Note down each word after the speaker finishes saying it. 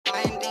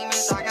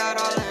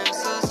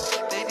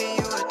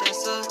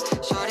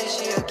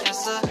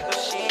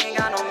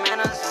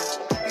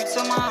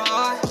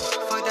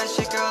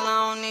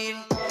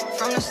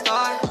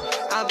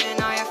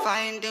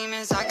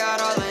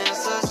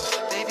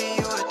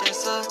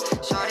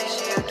Shawty,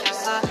 she a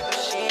kisser, but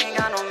she ain't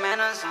got no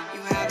manners.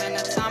 You having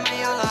the time of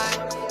your life,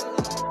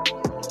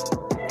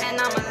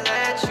 and I'ma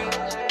let you.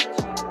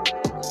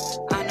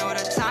 I know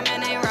the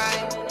timing ain't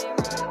right,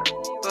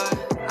 but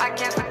I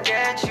can't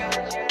forget you.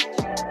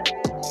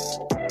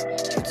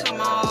 You took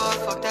my heart,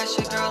 fuck that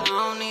shit, girl, I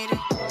don't need it.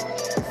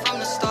 From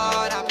the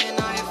start, I've been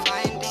out here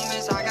fighting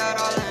demons, I got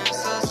all the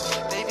answers.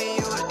 Baby,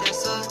 you a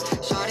disser,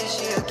 shawty,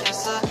 she a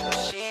kisser, but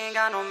she ain't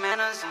got no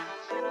manners.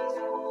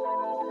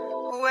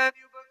 Who have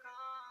you become?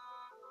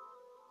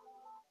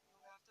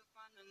 You have to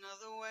find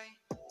another way.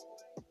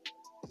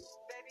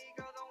 Baby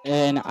girl, don't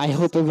And I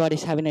hope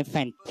everybody's having a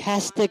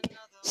fantastic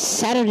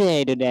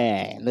Saturday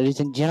today. Ladies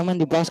and gentlemen,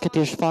 the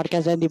Brosketeers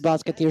podcast and the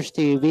Brosketeers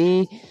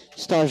TV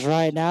starts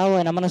right now,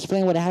 and I'm going to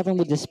explain what happened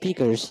with the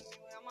speakers.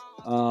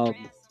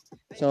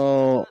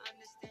 So,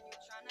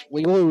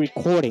 we were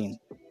recording,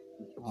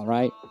 all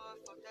right?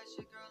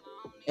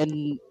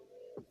 And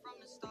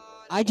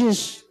I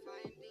just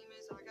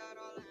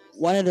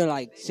wanted to,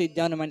 like, sit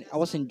down, and I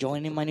was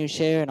enjoying my new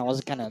chair, and I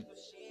was kind of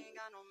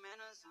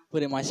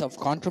putting myself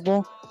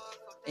comfortable.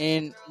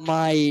 And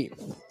my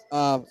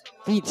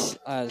feet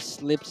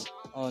slips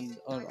on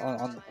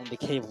the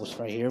cables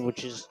right here,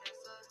 which is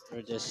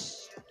they're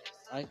just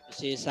right.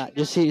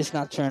 You see it's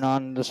not turned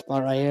on the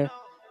spot right here,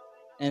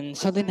 and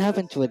something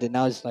happened to it, and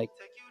now it's like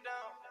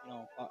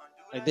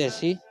like this.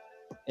 See,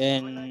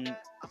 and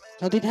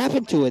something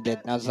happened to it,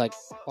 and now it's like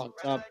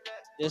fucked up.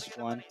 This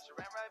one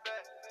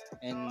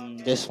and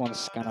this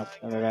one's kind of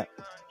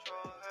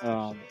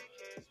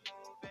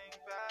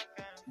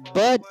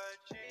but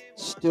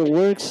still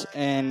works,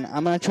 and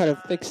I'm gonna try to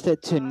fix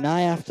it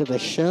tonight after the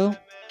show.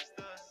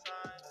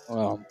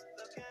 Um,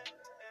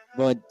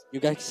 but you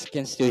guys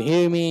can still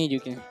hear me. You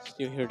can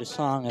still hear the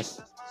song.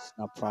 It's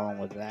no problem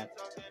with that.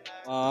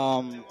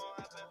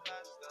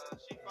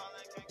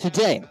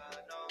 Today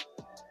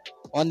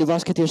on the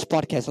Brosketeers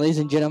podcast, ladies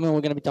and gentlemen,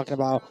 we're gonna be talking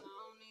about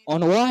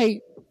on why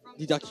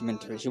the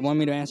documentaries. You want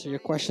me to answer your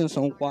questions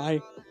on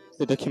why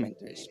the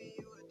documentaries?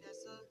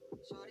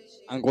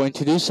 I'm going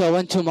to do so.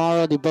 And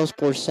tomorrow, the Bro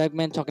Sports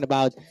segment talking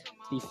about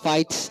the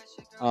fights.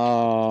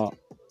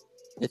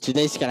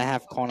 Today's gonna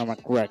have Conor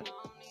McGregor.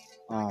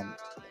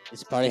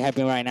 It's probably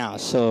happening right now.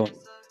 So,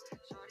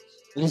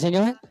 ladies and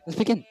gentlemen, let's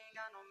begin.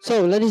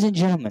 So, ladies and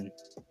gentlemen,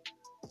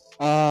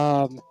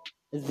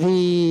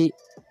 the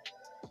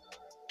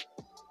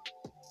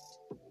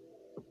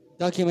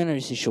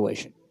documentary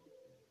situation,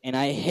 and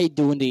I hate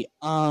doing the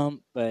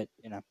but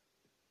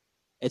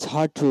it's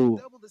hard to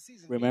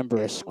remember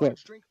a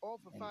script and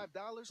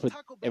put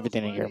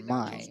everything in your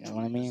mind. You know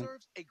what I mean?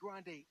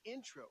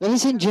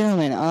 Ladies and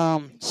gentlemen,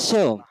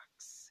 so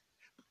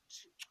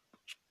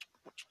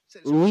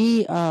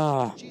we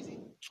the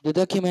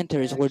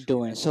documentaries we're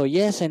doing. So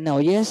yes and no.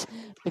 Yes,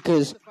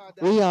 because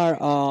we are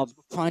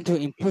trying to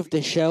improve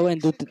the show and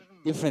do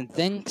different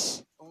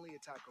things.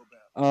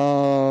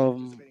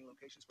 And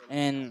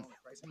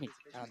let me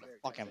turn on the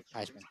fucking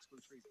advertisement.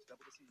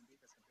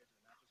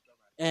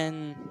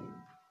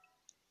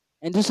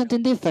 And do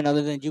something different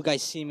other than you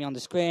guys see me on the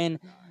screen.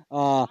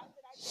 Uh,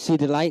 See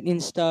the lightning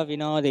stuff. They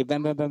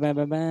bam bam bam bam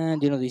bam bam.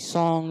 The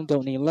song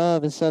 "Don't Need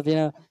Love" and stuff.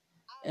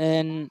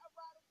 And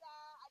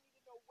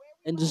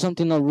do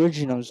something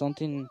original,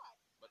 something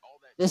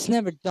that's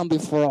never done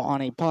before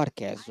on a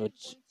podcast,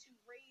 which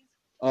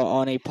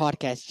on a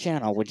podcast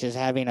channel, which is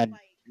having a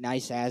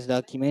nice ass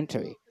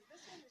documentary.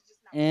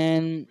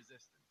 And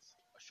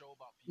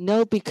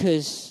no,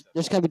 because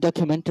there's gonna be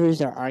documentaries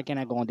that are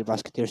gonna go on the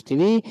Brosketeers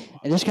TV,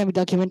 and there's gonna be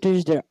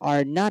documentaries that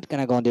are not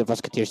gonna go on the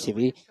Brosketeers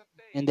TV,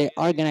 and they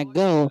are gonna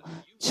go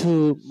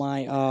to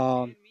my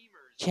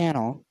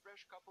channel,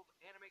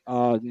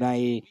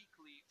 my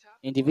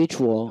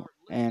individual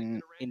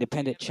and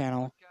independent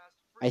channel,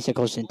 Isaac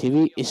Olsen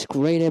TV. Is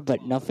created,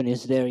 but nothing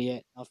is there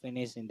yet. Nothing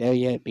isn't there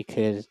yet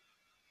because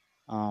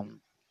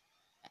um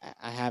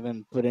I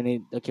haven't put any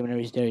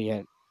documentaries there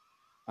yet.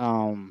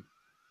 Um,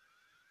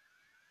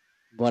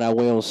 but I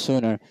will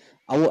sooner.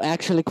 I will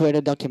actually create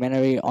a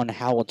documentary on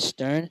Howard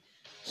Stern,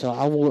 so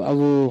I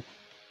will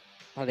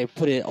probably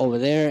put it over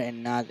there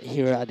and not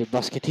here at the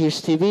Brosketeers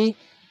TV.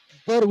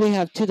 But we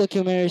have two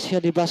documentaries here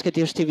at the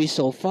Brosketeers TV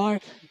so far,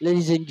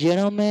 ladies and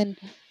gentlemen.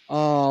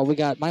 We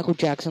got Michael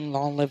Jackson,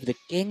 "Long Live the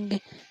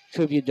King"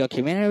 tribute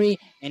documentary,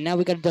 and now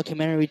we got a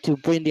documentary to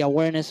bring the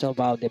awareness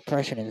about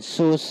depression and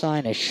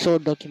suicide. A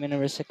short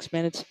documentary, 6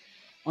 minutes,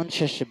 on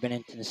Chester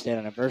Bennington's death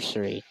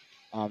anniversary,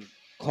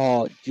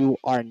 called "You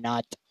Are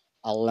Not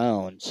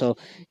Alone." So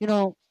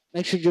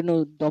make sure you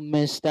don't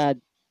miss that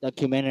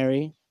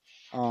documentary.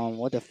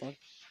 What the fuck?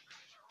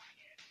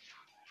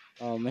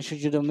 Make sure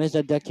you don't miss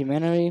that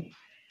documentary.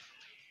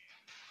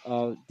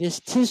 This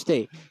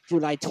Tuesday,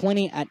 July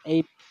 20 at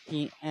 8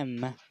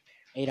 p.m.,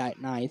 8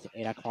 at night,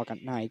 8 o'clock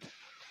at night,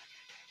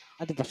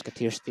 at the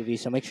Brosketeers TV.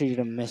 So make sure you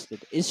don't miss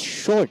it. It's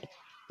short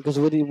because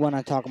we didn't want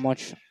to talk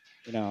much.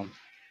 You know,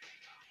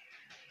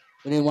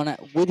 we didn't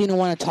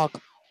want to talk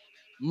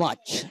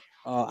much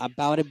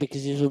about it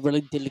because it's a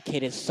really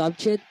delicate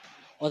subject.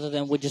 Other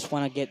than we just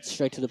want to get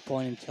straight to the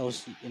point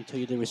and tell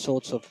you the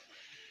results of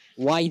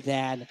why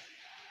that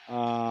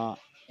uh,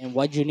 and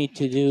what you need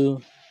to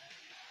do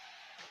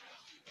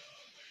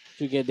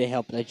to get the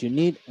help that you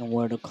need and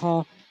where to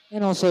call.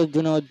 And also,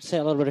 say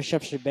a little bit of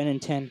Chester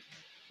Bennington.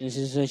 This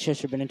is a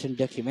Chester Bennington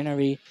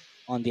documentary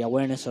on the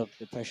awareness of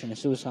depression and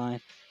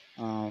suicide,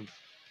 um,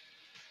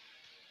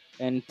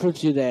 and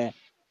proves you that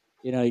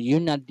you're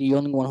not the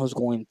only one who's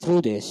going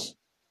through this,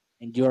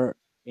 and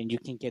you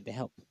can get the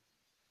help.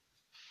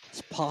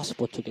 It's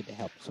possible to get the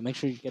help. So make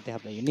sure you get the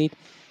help that you need.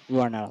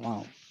 You are not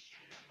alone.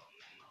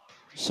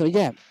 So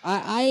yeah,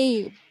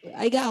 I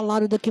got a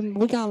lot of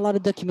we got a lot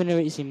of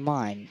documentaries in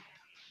mind.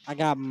 I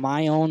got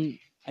my own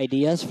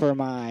ideas for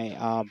my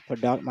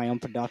own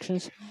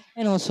productions,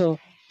 and also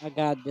I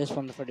got this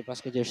one for the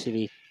Brosketeers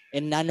TV.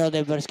 And I know that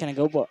everybody's gonna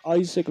go, but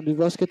Isaac, the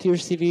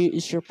Brosketeers TV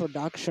is your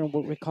production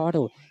with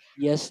Ricardo.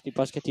 Yes, the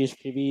Brosketeers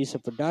TV is a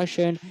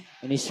production,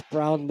 and it's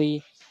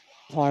proudly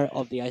part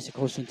of the Isaac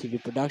Hosting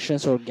TV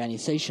Productions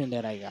organization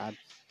that I got.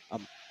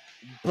 Um,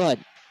 but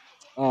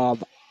uh,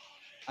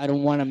 I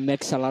don't want to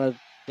mix a lot of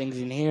things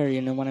in here.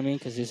 You know what I mean?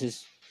 Because this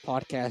is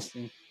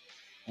podcasting,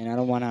 and I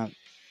don't want to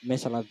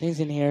miss a lot of things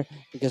in here.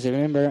 Because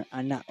remember,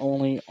 I'm not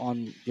only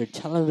on your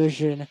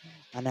television,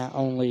 I'm not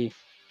only,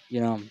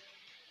 you know,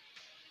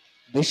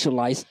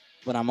 visualized,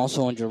 but I'm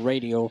also on your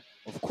radio.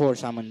 Of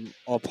course, I'm on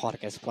all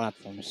podcast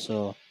platforms.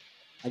 So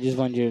I just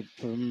want you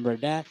to remember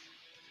that.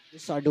 We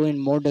start doing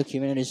more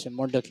documentaries and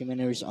more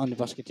documentaries on the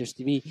Basketeers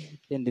TV.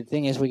 Then the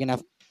thing is, we're gonna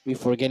be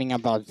forgetting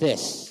about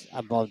this,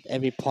 about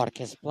every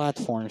podcast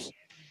platforms,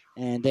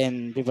 and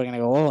then people are gonna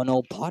go, "Oh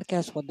no,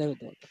 podcast? What the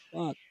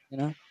fuck?" You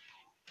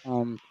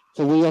know.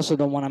 So we also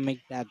don't want to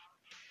make that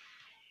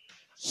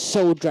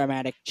so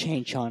dramatic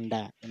change on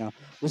that.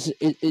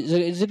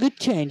 It's a good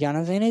change. I'm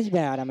not saying it's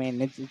bad. I mean,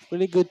 it's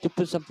really good to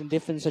put something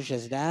different such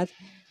as that.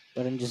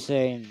 But I'm just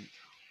saying,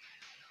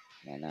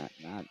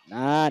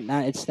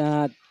 not. It's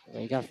not.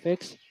 It got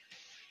fixed.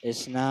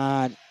 It's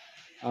not.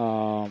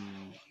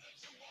 Um,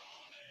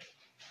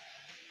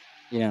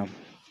 you know,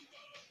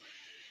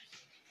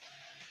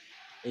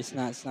 it's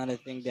not. It's not a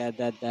thing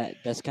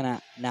that's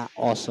gonna not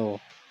also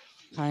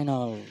kind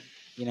of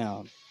you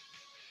know.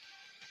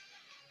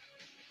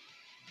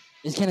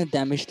 It's gonna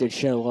damage the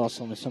show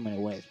also in so many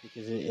ways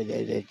because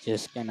it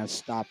just gonna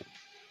stop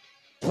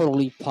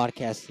totally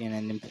podcasting,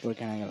 and then people are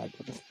kind of like,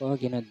 "What the fuck?"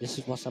 This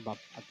is what's about.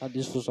 I thought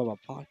this was about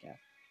podcast,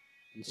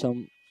 and so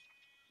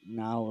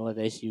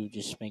nowadays you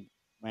just make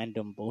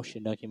random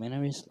bullshit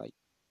documentaries, like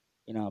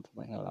people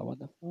are like, "What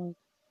the fuck?"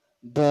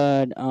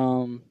 But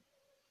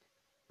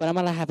I'm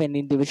gonna have an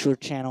individual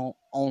channel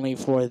only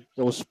for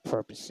those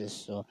purposes.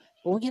 So,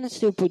 but we're gonna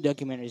still put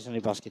documentaries on the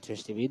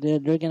Basketers TV.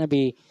 There are gonna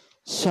be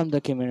some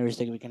documentaries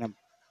that we're gonna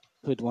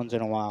put once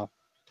in a while.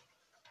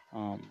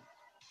 Um,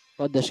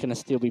 but there's gonna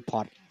still be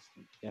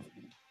podcasting,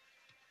 definitely.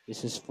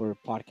 This is for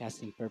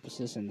podcasting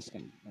purposes, and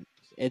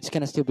it's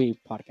gonna still be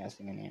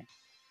podcasting in here.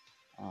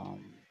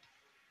 Um,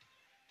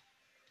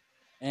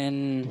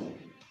 and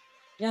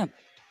yeah,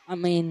 I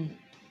mean,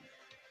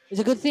 it's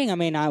a good thing. I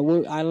mean, I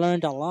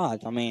learned a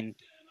lot. I mean,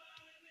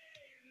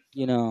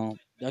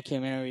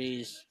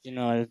 documentaries.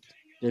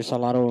 There's a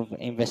lot of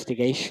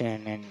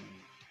investigation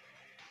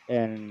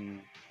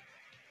and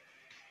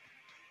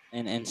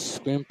and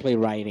screenplay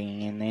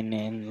writing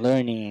and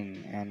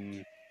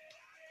learning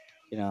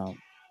you know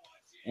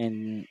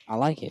and I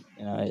like it.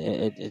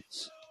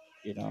 It's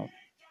you know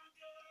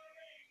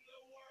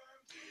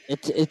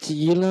it's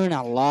you learn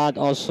a lot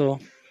also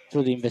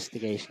through the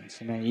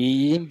investigations.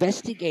 You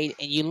investigate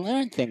and you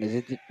learn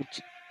things.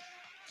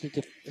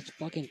 It's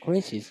fucking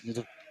crazy. It's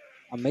the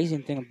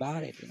amazing thing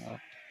about it.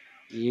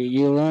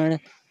 You learn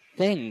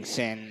things,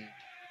 and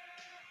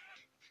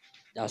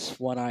that's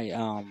what I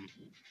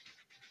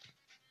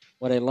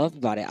love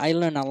about it. I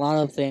learned a lot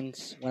of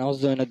things when I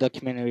was doing a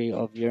documentary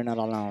of You're Not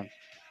Alone.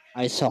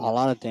 I saw a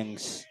lot of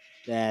things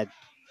that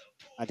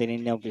I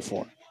didn't know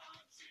before.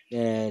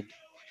 That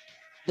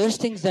there's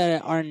things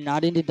that are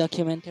not in the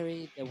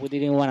documentary that we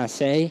didn't want to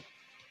say.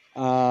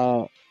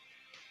 Uh,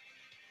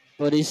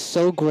 but it's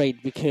so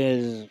great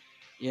because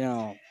you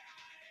know.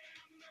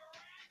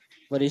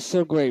 But it's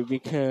so great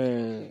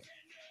because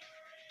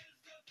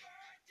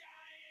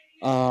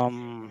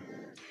um,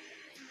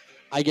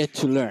 I get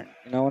to learn.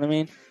 You know what I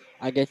mean?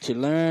 I get to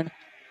learn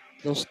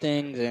those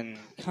things and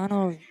kind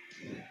of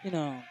you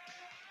know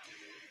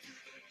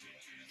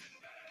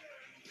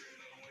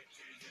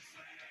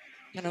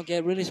kind of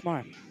get really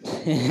smart.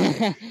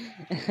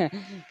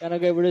 Kind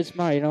of get really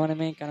smart. You know what I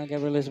mean? Kind of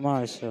get really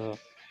smart. So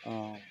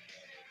um,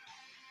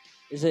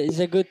 it's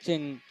a good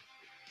thing.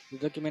 The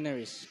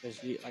documentaries,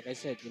 because like I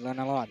said, you learn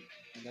a lot,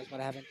 and that's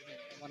what happened to me.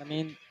 You know what I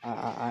mean?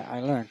 I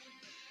learned.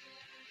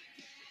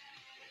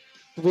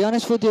 To be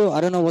honest with you,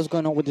 I don't know what's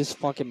going on with this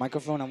fucking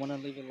microphone. I want to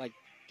leave it like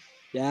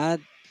that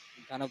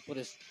and kind of put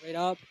it straight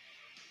up,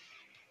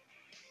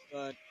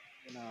 but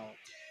you know,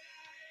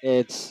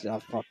 it's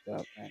fucked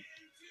up, man.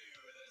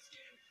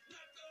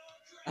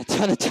 I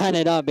try to turn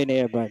it up in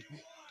here, but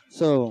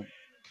so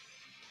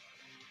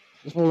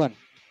let's move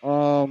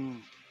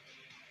on.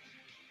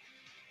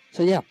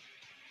 So yeah,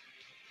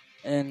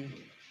 and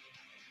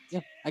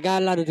yeah, I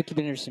got a lot of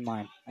documentaries in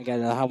mind. I got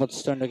a How About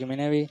Stern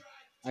documentary.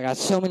 I got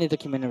so many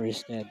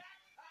documentaries that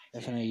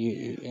definitely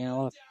you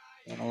know love.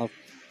 You know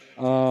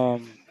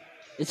love.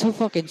 It's so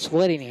fucking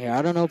sweaty in here.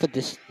 I don't know, but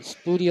this the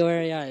studio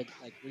area it's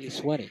like really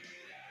sweaty.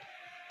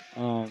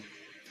 Um,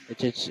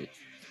 it's just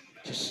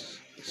it's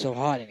so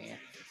hot in here.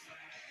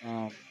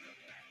 Um,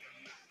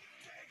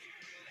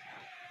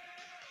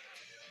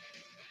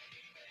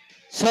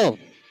 so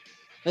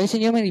ladies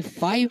and gentlemen,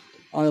 fight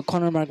on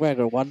Conor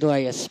McGregor. What do I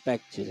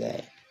expect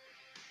today?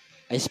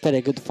 I expect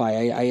a good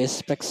fight. I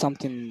expect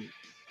something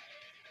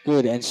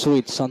good and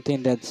sweet,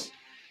 something that's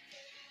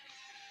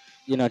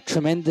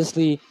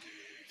tremendously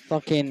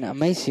fucking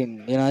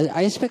amazing.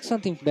 I expect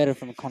something better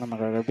from Conor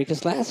McGregor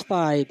because last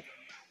fight,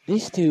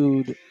 this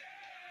dude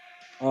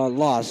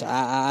lost.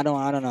 I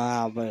don't know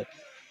how, but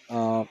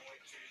uh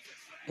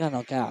got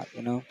knocked out.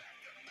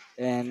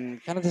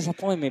 And kind of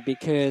disappointed me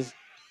because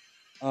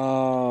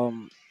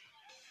um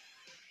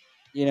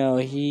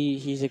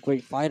he's a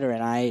great fighter,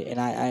 and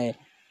I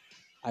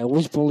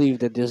always believe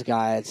that this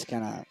guy is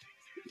gonna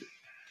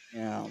you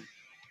know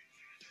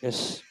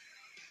just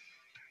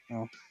you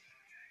know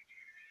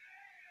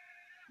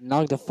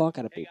knock the fuck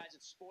out of people.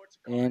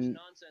 And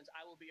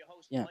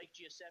yeah,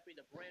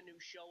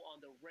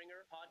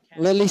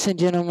 ladies and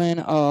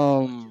gentlemen,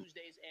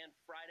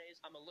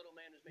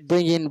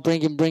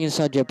 bringing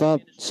subject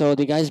up. So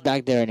the guys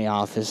back there in the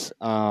office.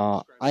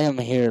 I am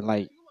here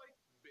like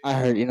I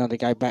heard. The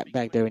guy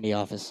back there in the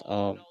office.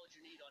 Are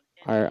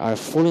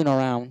fooling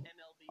around,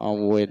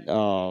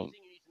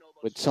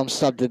 with some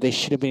stuff that they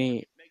shouldn't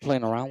be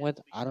playing around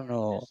with. I don't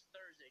know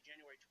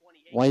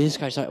why these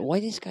guys are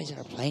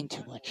playing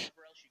too much.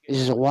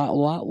 This is why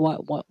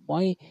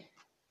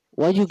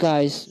you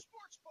guys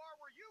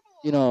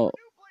you know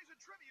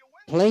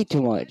play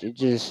too much. It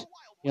just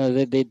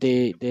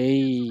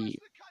they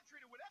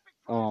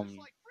um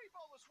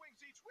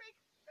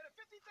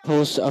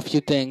post a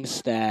few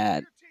things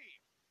that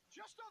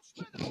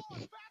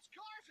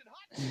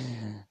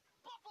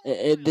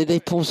they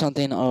post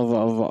something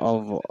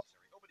of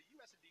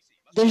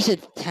there's a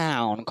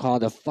town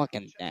called the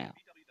fucking town.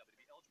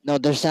 No,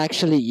 there's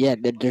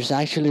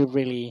actually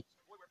really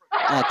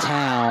a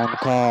town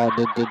called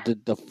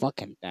the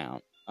fucking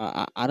town.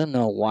 I don't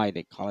know why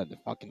they call it the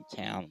fucking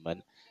town, but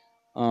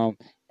and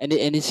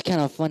it's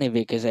kind of funny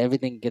because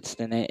everything has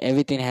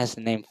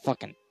the name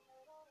fucking.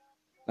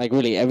 Like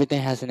really,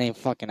 everything has the name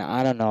fucking.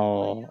 I don't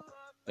know,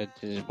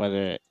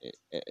 whether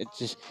it's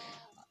just.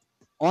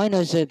 All I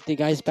know is that the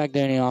guys back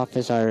there in the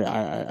office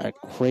are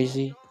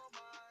crazy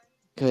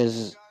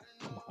because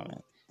come on,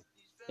 man.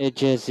 It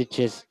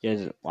just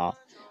wow.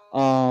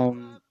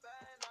 Um,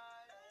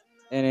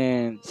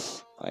 and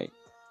it's like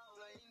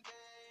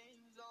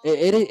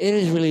it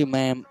is really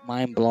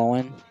mind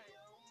blowing,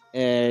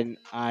 and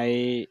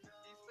I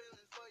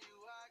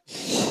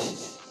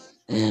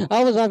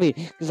was happy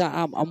because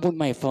I'm with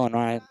my phone,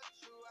 right?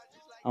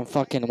 I'm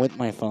fucking with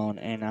my phone,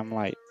 and I'm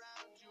like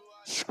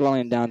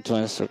scrolling down to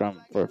Instagram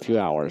for a few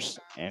hours,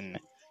 and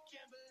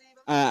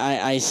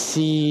I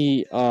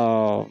see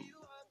I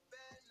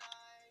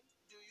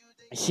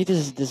see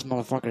this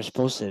motherfucker's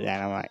posted,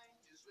 and I'm like,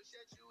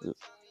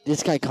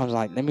 this guy comes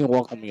like, let me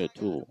welcome you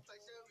to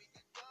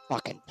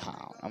fucking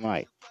town. I'm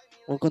like,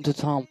 welcome to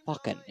town,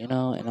 fucking,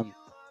 and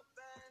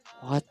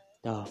what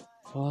the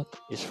fuck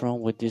is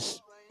wrong with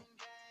these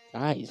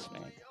guys,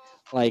 man?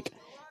 Like,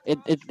 it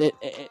it it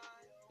it,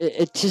 it,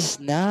 it's just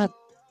not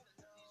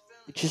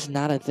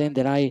a thing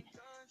that I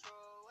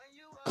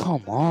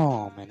come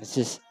on, man. It's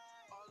just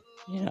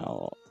you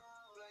know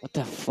what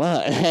the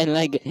fuck, and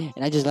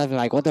I just left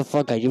like, what the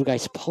fuck are you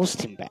guys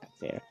posting back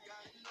there?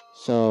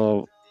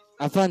 So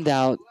I found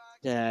out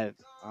that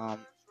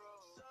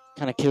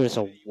kind of curious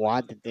of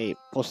what did they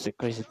post the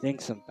crazy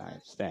things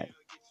sometimes that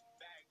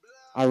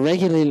are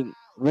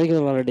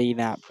regularly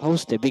not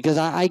posted because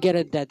I get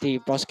it that the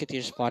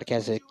Brosketeers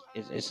podcast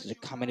is a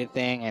comedy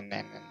thing and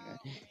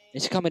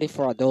it's comedy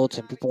for adults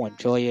and people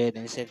enjoy it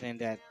and it's a thing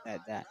that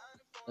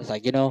it's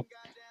like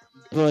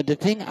but the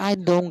thing I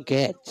don't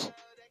get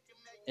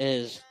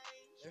is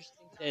there's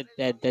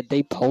things that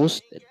they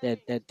post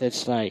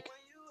that's like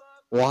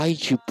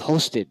why'd you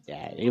posted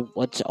that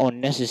what's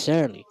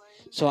unnecessarily.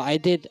 So I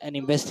did an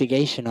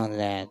investigation on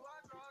that,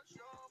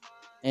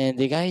 and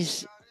the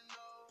guys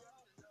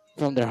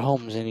from their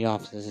homes in the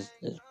offices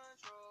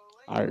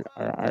are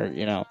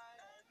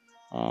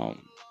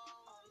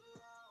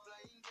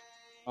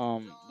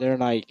um they're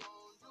like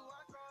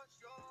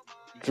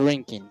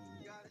drinking,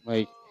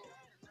 like,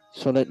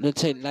 so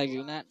let's say like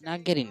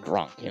not getting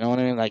drunk, you know what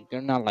I mean, like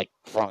they're not like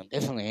drunk,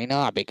 definitely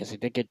not, because if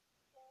they get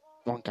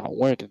drunk at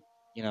work,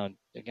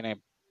 they're gonna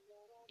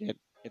get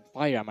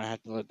fired. I might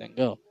have to let them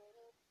go.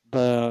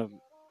 But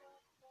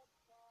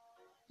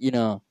you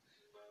know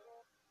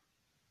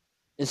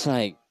it's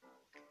like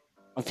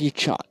a few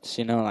shots,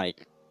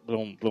 like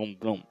boom boom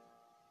boom,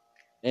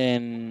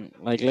 and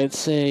like let's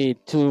say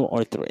two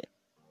or three,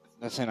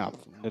 that's enough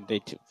that they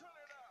two,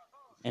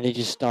 and they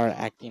just start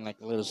acting like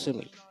a little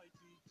silly.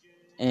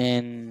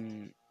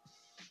 And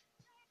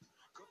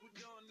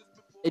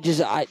It just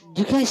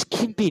you guys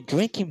can't be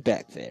drinking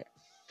back there.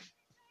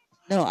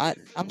 No,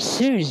 I'm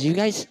serious. You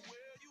guys,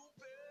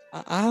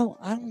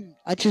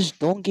 I just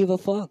don't give a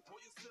fuck.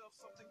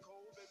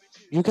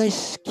 You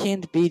guys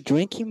can't be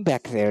drinking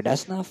back there.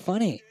 That's not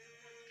funny.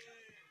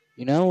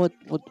 You know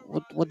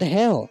what the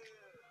hell?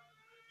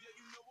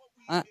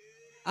 I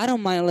I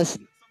don't mind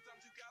listening.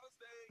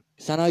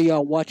 Cause I know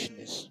y'all watching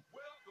this.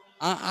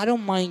 I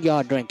don't mind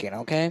y'all drinking.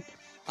 Okay,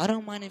 I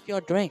don't mind if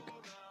y'all drink.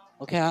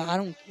 Okay, I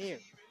don't care.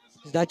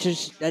 'Cause that's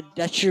just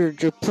that's your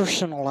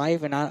personal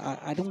life, and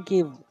I don't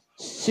give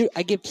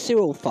I give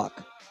zero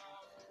fuck.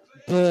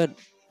 But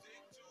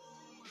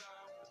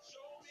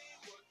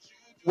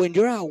when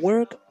you're at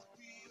work,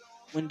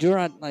 when you're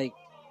at like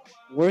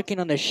working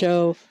on the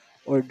show,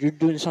 or you're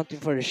doing something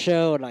for the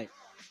show, like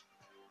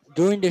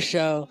during the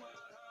show,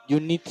 you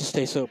need to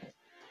stay sober.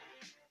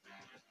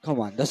 Come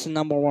on, that's the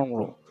number one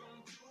rule.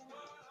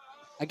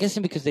 I guess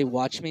it's because they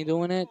watch me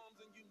doing it.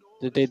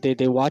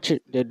 They watch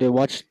it. They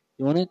watch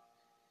doing it.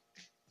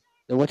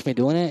 They watch me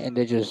doing it, and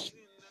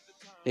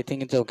they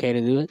think it's okay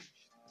to do it.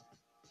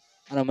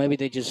 I don't know. Maybe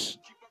they just.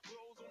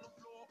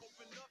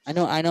 I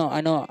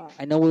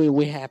know.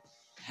 We have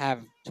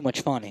too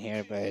much fun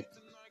here, but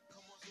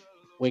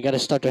we gotta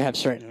start to have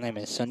certain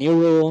limits. So new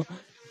rule.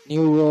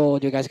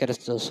 You guys gotta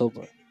stay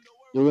sober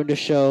during the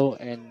show,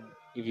 and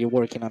if you're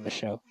working on the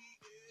show,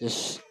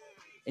 just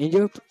in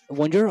your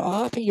when you're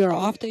off in your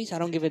off days, I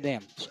don't give a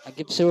damn. I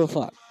give zero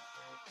fuck.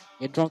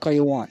 Get drunk all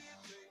you want,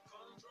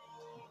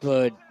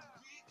 but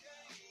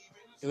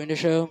during the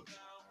show,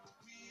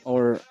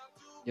 or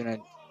you know,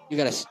 you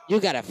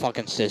gotta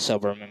fucking stay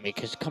sober, man.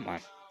 Because come on,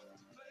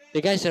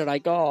 the guys that are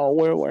like, oh,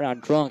 we're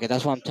not drunk, and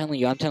that's what I'm telling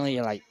you. I'm telling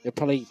you, like they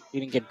probably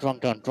didn't get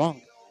drunk,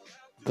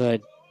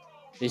 but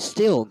they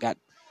still got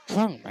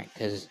drunk, man.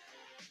 Because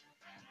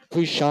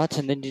 3 shots,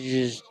 and then you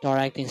just start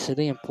acting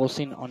silly and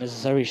posting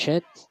unnecessary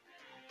shit.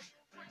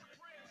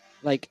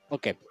 Like,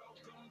 okay,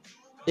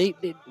 they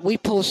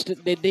post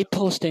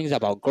things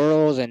about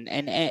girls, and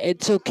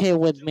it's okay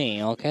with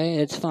me. Okay,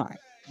 it's fine.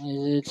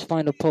 It's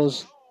fine to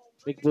post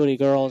big booty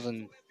girls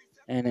and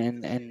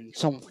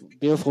some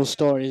beautiful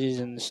stories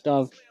and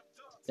stuff,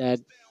 that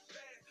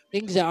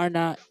things that are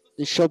not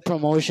the show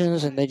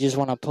promotions, and they just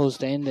want to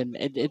post in, and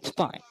it's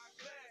fine.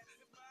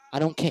 I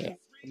don't care.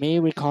 Me,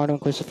 Ricardo,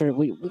 and Christopher,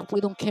 we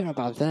don't care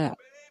about that.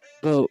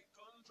 But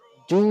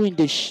doing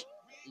this,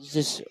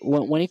 just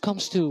when it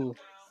comes to,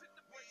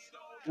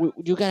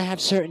 you gotta have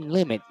certain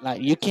limit.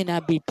 Like you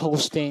cannot be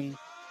posting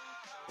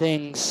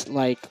things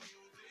like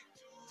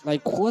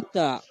what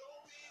the,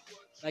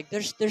 like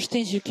there's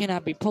things you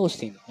cannot be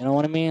posting. You know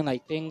what I mean?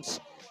 Like things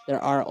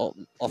that are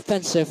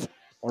offensive,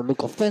 or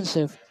look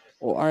offensive,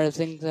 or are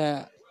things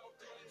that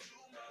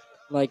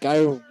like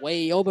are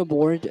way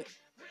overboard.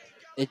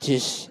 It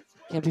just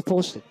can't be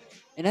posted.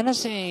 And I'm not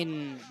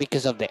saying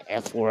because of the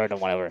F word or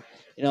whatever.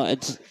 You know,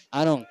 it's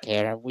I don't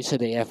care. We say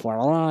the F word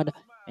a lot,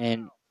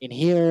 and in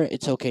here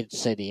it's okay to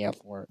say the F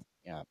word.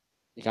 Yeah,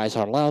 you guys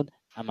are allowed.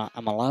 I'm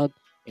allowed.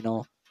 You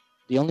know,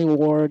 the only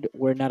word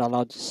we're not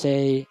allowed to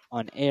say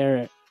on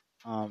air,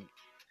 um,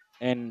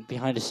 and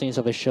behind the scenes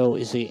of a show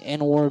is the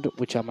N word,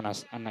 which I'm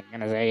not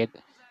gonna say it.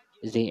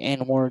 Is the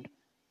N word.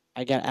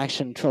 I got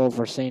action in trouble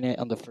for saying it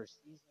on the first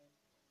season,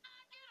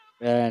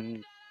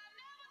 and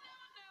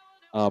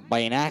by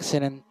an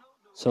accident.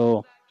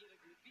 So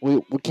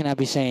we cannot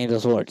be saying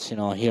those words, you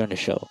know, here on the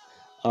show.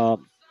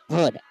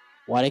 But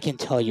what I can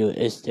tell you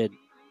is that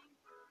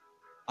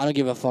I don't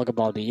give a fuck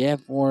about the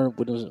F word.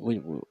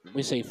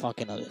 We say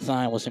fucking all the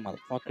time. We say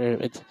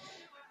motherfucker.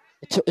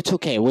 It's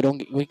okay.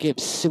 We give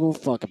civil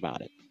fuck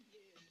about it.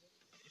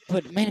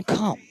 But man,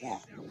 come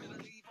on.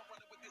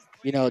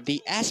 You know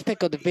the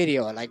aspect of the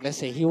video. Like let's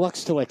say he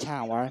walks to a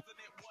town, right?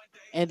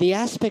 And the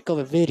aspect of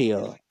a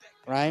video,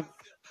 right?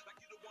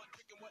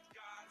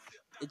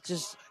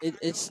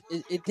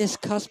 It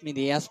disgusts me,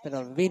 the aspect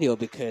of the video,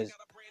 because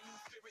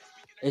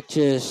it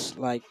just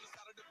like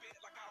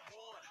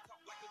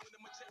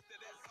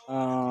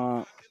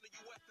uh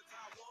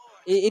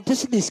it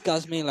doesn't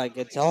disgust me like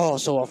it's all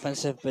so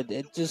offensive, but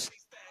it just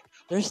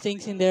there's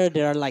things in there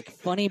that are like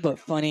funny, but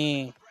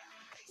funny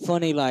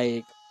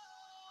like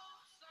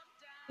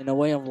in a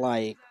way of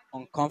like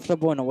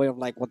uncomfortable, in a way of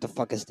like what the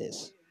fuck is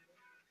this,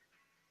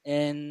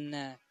 and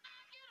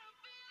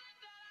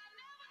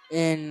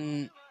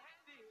and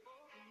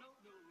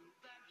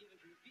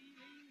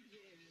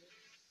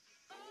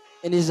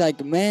and he's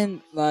like,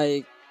 man,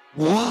 like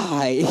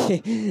why?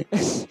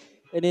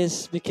 It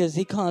is because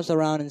he comes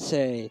around and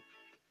say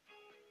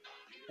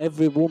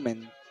every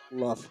woman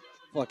love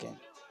fucking,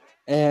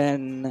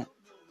 and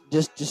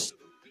just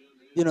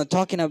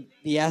talking of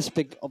the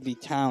aspect of the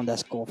town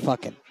that's called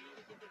fucking,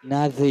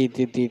 not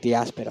the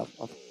aspect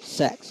of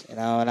sex, and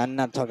I'm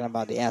not talking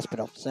about the aspect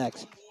of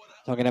sex,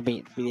 talking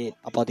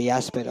about the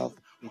aspect of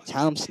the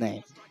town's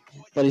name.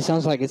 But it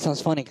sounds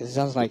funny because it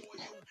sounds like,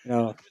 you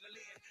know,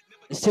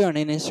 it's still on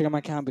an Instagram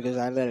account because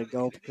I let it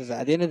go because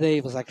at the end of the day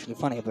it was actually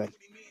funny, but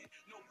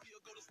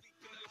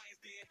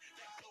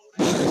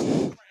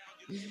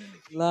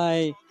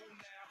like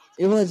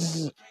it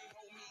was.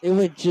 it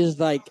was just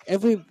like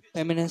every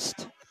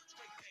feminist,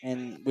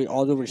 and with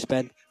all due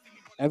respect,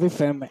 every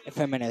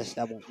feminist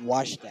that would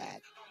watch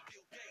that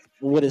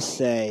would it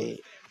say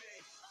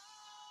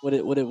would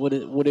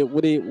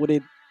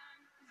it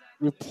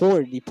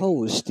report the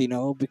post,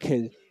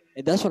 because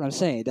and that's what I'm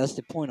saying. That's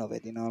the point of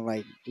it,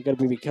 like you gotta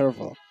be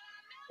careful.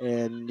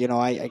 And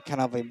I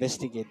kind of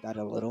investigate that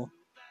a little.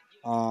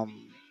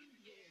 Um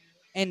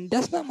and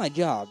that's not my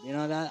job,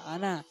 that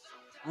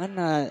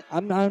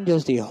I'm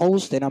just the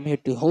host, and I'm here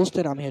to host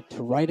it, I'm here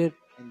to write it,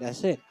 and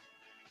that's it.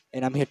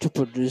 And I'm here to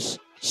produce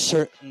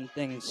certain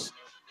things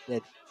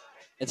that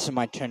it's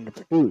my turn to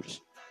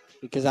produce,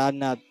 because I'm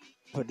not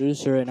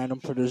producer and I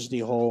don't produce the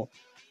whole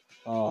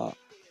uh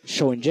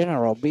show in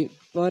general,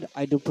 but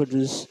I do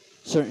produce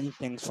certain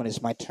things when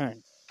it's my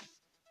turn.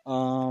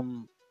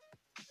 um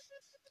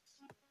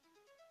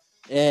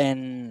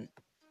and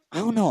I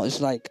don't know,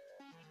 it's like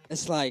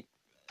it's like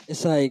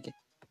it's like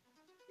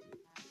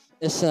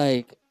it's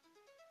like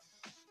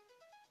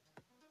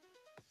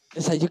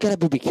you gotta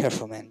be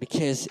careful, man,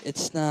 because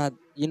it's not,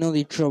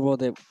 the trouble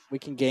that we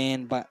can get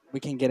in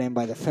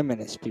by the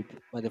feminist people,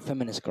 by the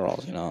feminist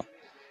girls,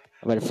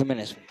 by the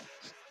feminist women,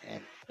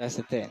 and that's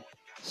the thing.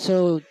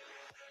 So,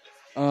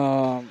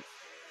 um,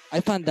 I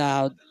found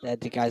out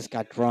that the guys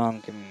got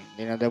drunk,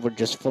 and they were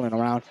just fooling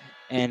around,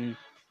 and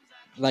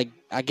like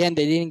again,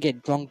 they didn't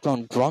get drunk,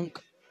 drunk,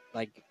 drunk,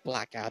 like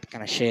blackout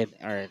kind of shit,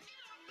 or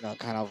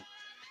kind of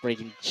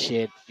breaking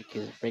shit,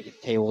 because breaking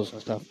tables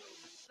and stuff.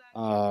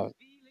 Uh,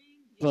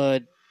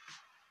 but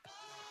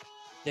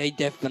they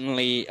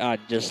definitely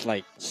just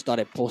like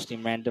started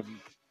posting random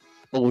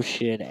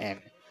bullshit,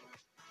 and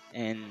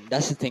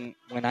that's the thing.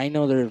 When I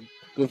know they're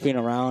goofing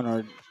around,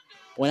 or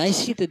when I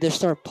see that they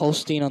start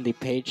posting on the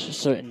page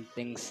certain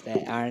things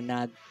that are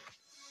not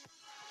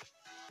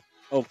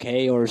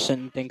okay, or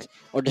certain things,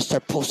 or they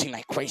start posting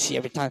like crazy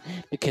every time,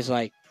 because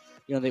like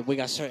we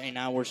got certain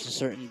hours and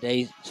certain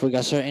days, so we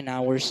got certain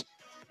hours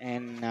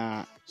and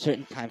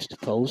certain times to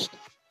post.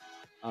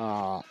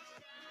 Uh,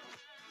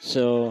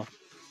 so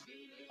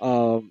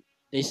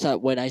they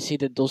start when I see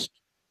that those,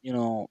 you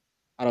know,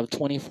 out of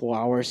 24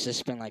 hours, they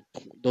spend like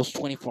those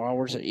 24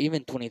 hours or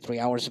even 23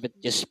 hours of it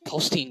just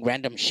posting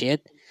random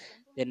shit.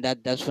 Then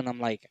that's when I'm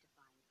like,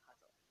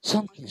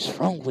 something's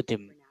wrong with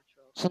them.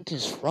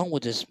 Something's wrong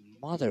with this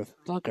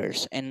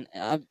motherfuckers. And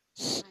I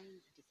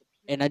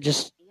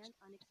just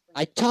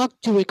I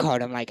talked to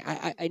Ricardo. I'm like,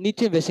 I need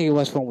to investigate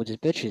what's wrong with these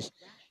bitches.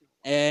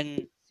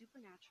 And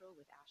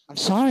I'm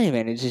sorry,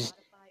 man. It's just,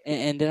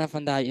 and then I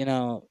found out,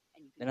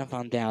 then I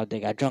found out they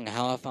got drunk.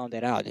 How I found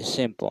that out is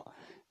simple.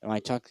 And I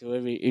talked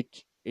to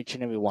each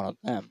and every one of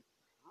them,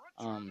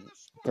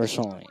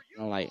 personally.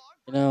 Like,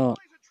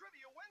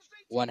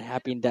 what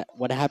happened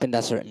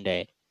that certain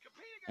day,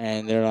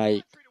 and they're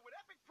like,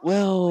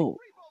 well,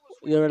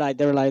 they were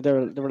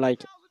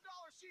like,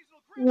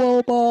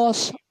 well,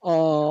 boss,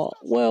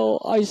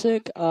 well,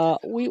 Isaac,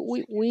 we were,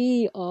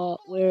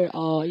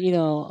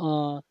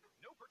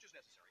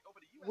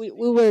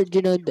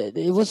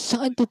 it was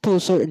time to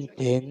post certain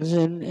things,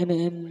 and and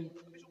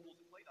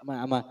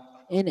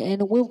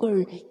we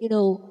were,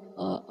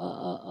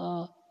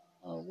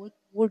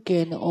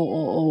 working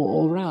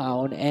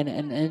around,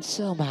 and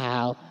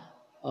somehow,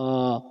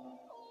 uh,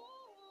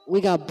 we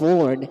got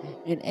bored,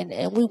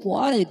 and we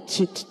wanted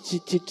to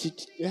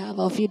have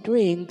a few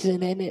drinks,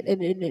 and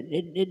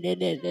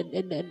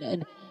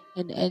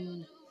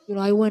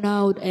I went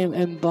out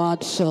and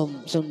bought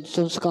some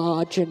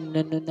scotch,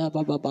 and blah,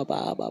 blah, blah,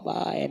 blah, blah,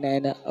 blah, and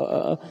then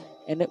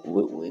and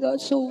we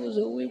got so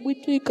we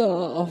took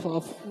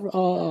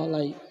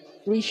like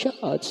three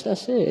shots,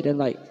 that's it. And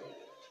like,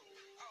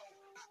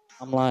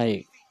 I'm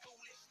like,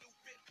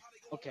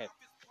 okay,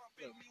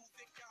 look,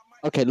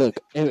 okay, look,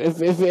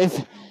 if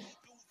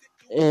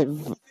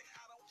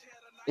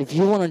if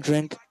you want to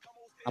drink,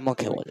 I'm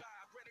okay with it.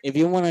 If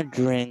you want to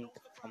drink,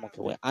 I'm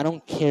okay with it. I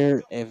don't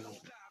care if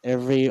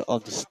every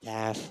of the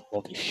staff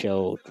of the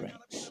show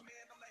drinks.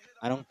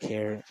 I don't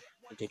care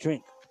if they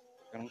drink.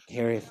 I don't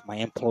care if my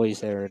employees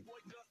there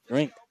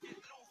drink,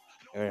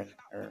 or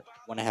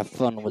want to have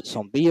fun with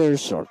some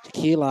beers or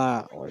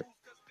tequila, or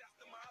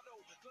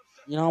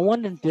I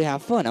want them to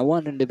have fun. I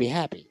want them to be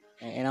happy,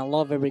 and I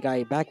love every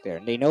guy back there,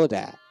 and they know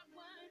that.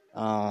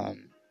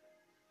 Um,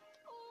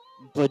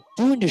 but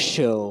during the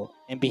show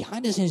and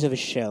behind the scenes of a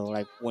show,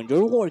 like when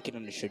you're working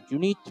on the show, you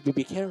need to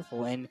be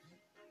careful, and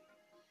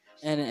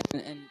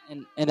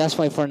that's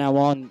why for now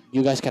on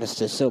you guys gotta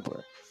stay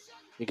sober,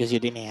 because you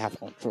didn't have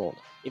control.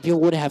 If you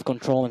would have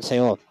control and say,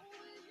 oh,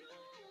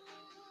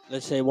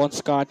 let's say one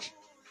scotch,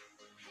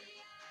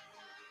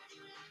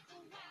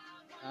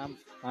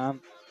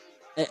 um,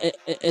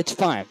 it's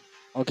fine,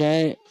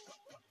 okay,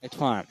 it's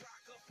fine.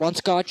 One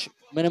scotch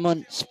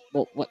minimum,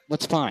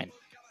 what's fine,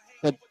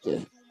 but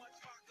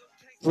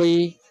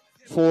three,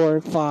 4,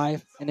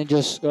 5, and then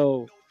just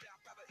go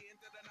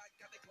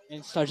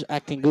and start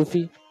acting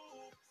goofy.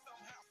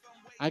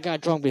 I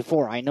got drunk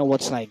before. I know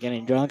what's like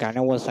getting drunk. I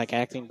know what's like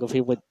acting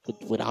goofy with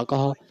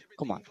alcohol.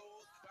 Come on,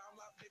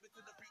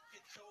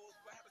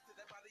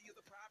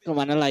 come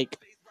on, and like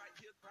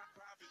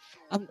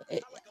I'm, eh,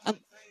 I'm,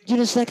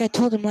 just like I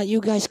told them, like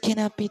you guys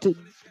cannot be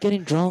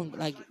getting drunk,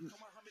 like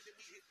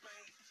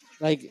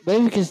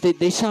maybe because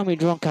they saw me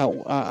drunk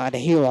at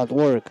here at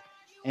work,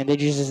 and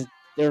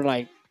they're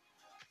like,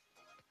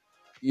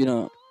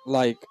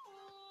 like,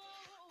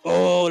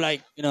 oh,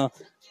 like,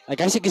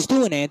 like Isaac is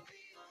doing it,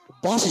 the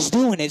boss is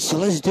doing it, so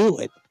let's do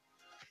it.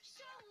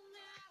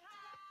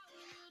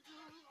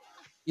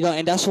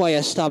 And that's why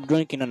I stopped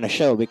drinking on the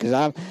show,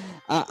 because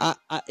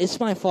it's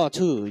my fault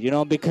too,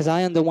 because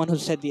I am the one who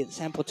set the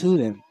example to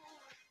them,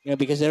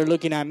 because they're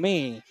looking at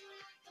me,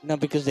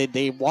 because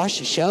they watch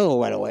the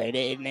show right away,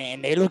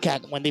 and they look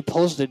at when they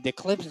post the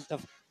clips and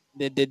stuff,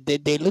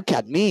 they look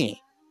at me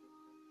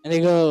and they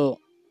go,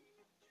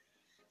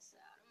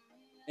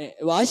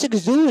 well, Isaac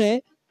is doing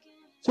it,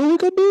 so we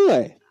can do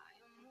it.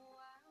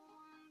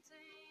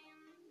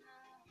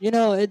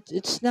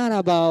 It's not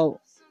about,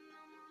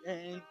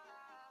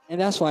 and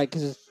that's why,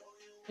 because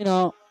you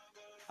know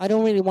I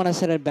don't really want to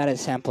set a bad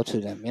example to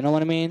them. You know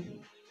what I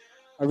mean?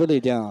 I really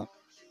don't.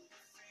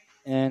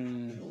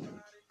 And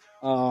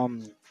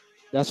um,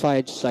 that's why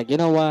it's just like, you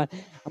know what?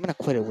 I'm gonna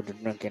quit it with the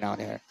drinking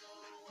out here.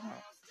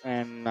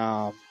 And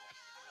I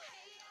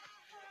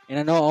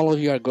know all of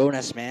you are grown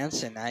as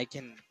mans, and I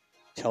can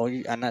tell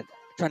you, I'm not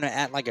trying to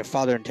act like your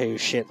father and tell you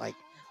shit like,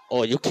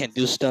 oh, you can't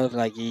do stuff,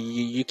 like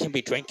you can't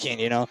be drinking,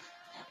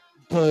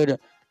 But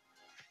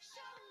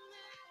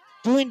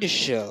doing the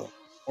show,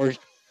 or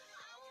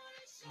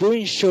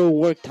during show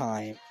work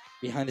time,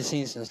 behind the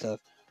scenes and stuff,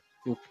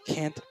 you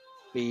can't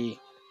be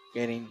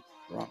getting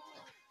drunk.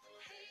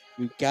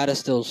 You gotta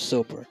still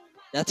sober.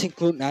 That's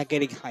include not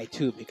getting high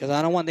too, because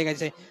I don't want the guy to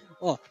say,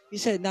 "Oh, he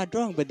said not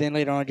drunk," but then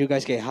later on you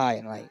guys get high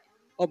and like,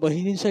 "Oh, but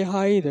he didn't say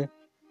high either."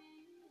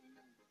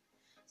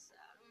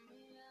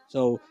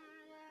 So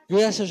you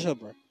guys are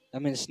sober.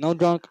 That means no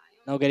drunk,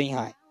 no getting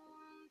high.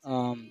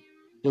 Um,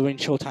 During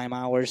showtime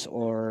hours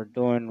or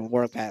doing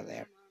work out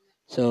there.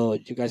 So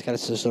you guys gotta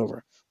stay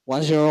sober.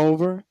 Once you're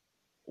over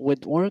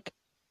with work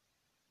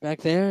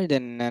back there,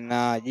 then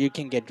you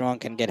can get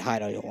drunk and get high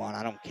all you want.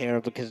 I don't care,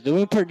 because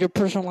doing your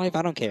personal life,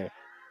 I don't care.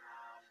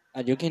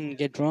 You can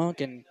get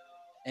drunk and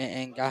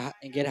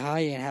get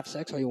high and have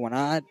sex all you want.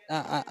 At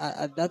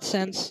that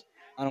sense,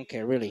 I don't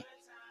care really.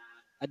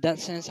 At that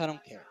sense, I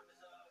don't care.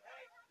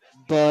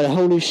 But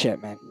holy shit,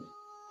 man!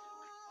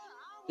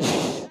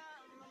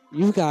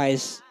 You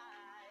guys,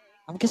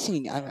 I'm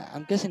guessing I'm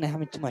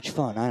having too much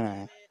fun. I don't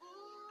know.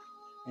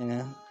 You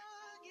know,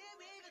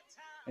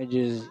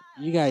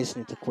 you guys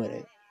need to quit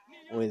it.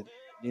 With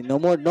no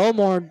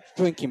more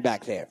drinking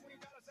back there.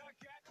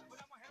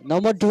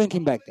 No more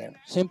drinking back there.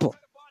 Simple,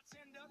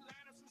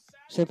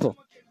 simple.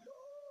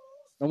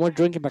 No more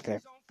drinking back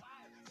there.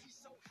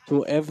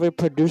 To every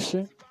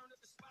producer,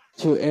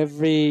 to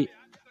every,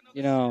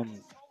 you know,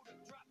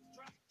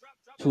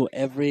 to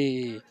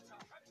every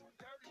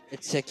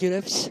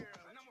executives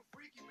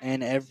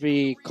and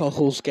every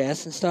co-host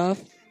guest and stuff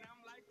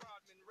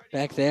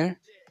back there.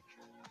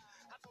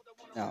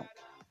 No,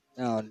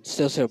 no,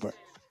 still sober.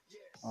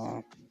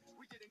 Um,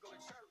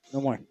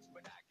 no more.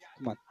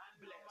 Come on.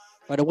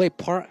 By the way,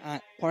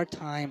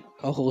 part-time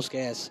co-host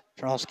guest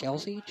Charles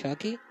Kelsey,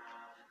 Chucky,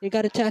 you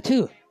got a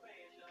tattoo.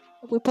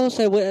 We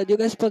posted. You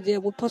guys put. Yeah,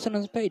 we posted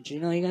on his page. You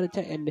got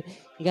and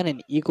he got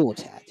an eagle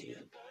tattoo.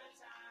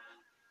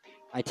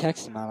 I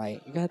texted him. I'm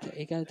like, you got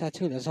a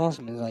tattoo. That's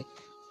awesome. He's like,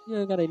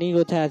 yeah, I got an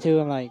eagle tattoo.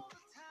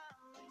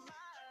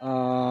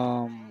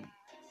 Um,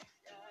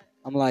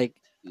 I'm like,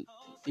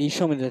 he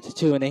showed me the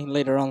tattoo, and then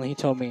later on he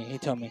told me,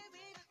 I'm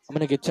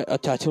gonna get a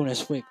tattoo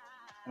next week,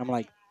 and I'm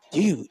like,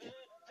 dude,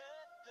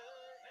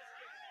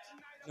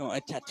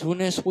 a tattoo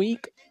next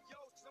week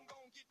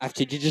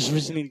after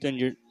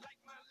you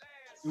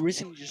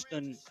recently just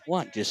done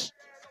what? Just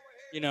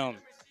you know,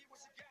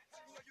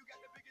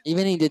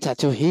 even in the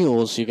tattoo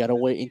heals, you gotta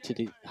wait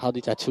into how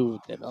the tattoo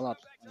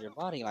develops on your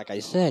body. Like I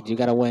said, you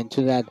gotta wait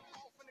into that,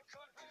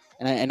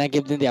 and I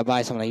give them the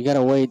advice. I'm like, you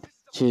gotta wait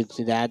to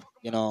that.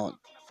 You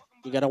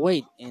gotta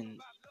wait and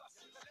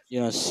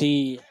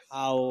see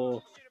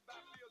how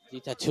the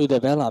tattoo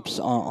develops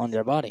on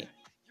their body.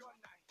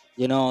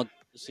 To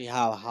see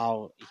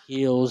how it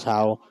heals,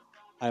 how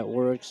it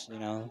works.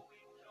 I'm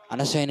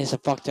not saying it's a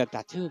fucked up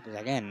tattoo,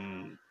 but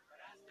again,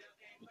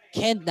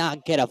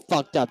 cannot get a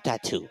fucked up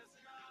tattoo.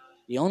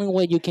 The only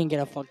way you can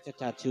get a fucked up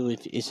tattoo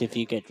is if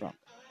you get drunk.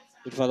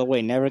 Which, by the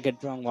way, never get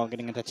drunk while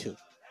getting a tattoo.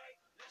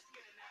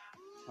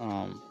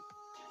 Um,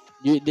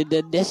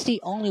 that's the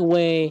only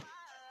way.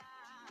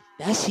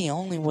 That's the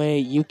only way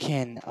you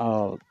can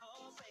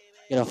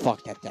get a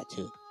fucked up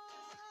tattoo.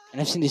 And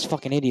I've seen these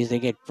fucking idiots. They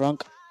get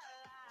drunk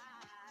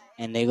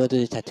and they go to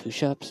the tattoo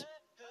shops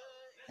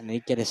and they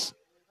get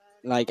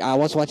like I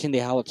was watching the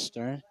Howard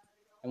Stern,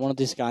 and one of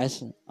these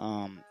guys,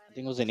 I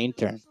think it was an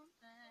intern.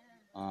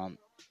 Um,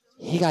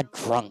 he got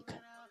drunk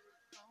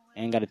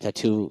and got a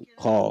tattoo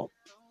called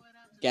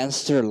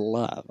Gangster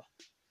Love.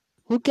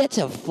 Who gets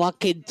a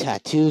fucking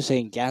tattoo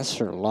saying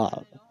Gangster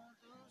Love?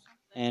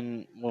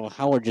 And well,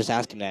 Howard just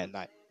asked him that,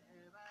 like,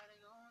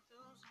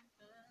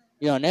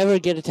 never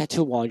get a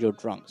tattoo while you're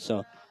drunk.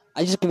 So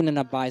I just give him an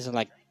advice of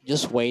like,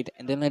 Just wait,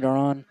 and then later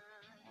on,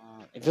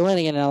 if you want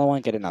to get another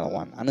one, get another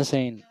one. I'm not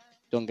saying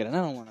don't get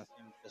another one. I'm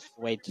saying just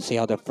wait to see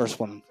how the first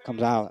one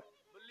comes out,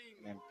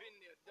 and then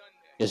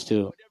just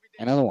do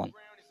another one.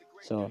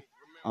 So,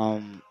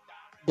 um,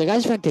 the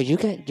guys back there, you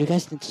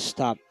guys need to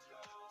stop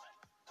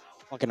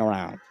fucking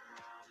around.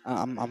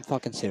 I'm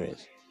fucking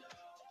serious.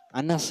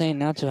 I'm not saying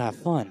not to have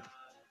fun,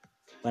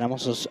 but I'm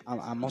also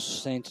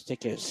saying to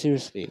take it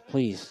seriously.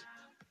 Please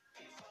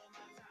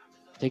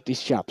take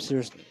this job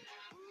seriously.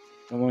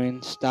 I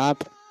mean,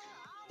 stop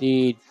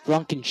the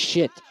drunken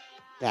shit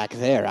back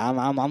there.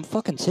 I'm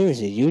fucking serious.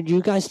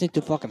 You guys need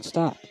to fucking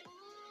stop.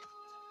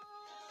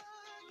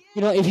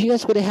 You know, if you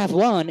guys would have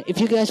won,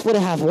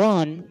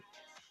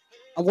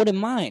 I wouldn't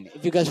mind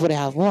if you guys would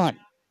have won.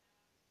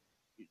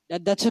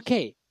 That's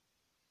okay.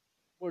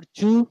 For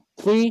 2,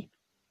 3,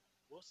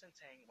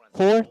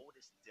 4,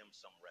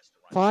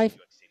 5,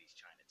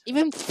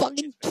 even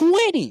fucking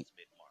 20.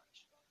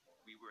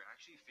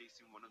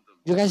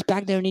 You guys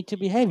back there need to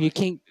behave. You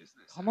can't.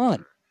 Come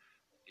on.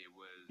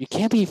 You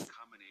can't be.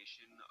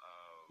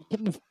 You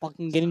can't be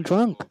fucking getting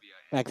drunk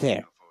back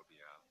there.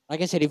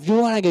 Like I said, if you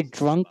want to get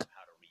drunk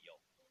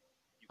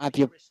at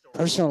your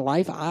personal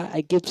life,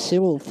 I give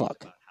zero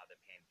fuck.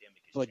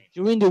 But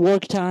during the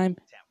work time,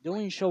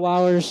 during show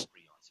hours,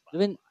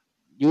 even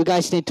you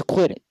guys need to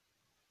quit it.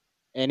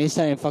 And it's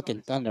starting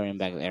fucking thundering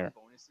back there.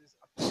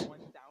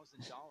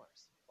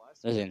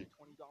 Listen.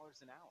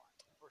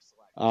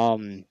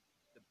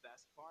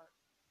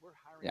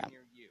 Yeah.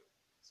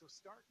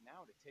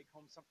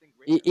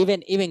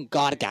 Even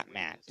God got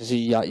mad because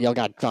y'all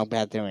got drunk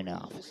back there in the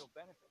office.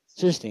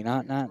 Seriously,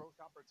 not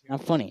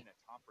funny.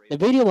 The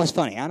video was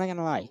funny. I'm not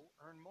gonna lie.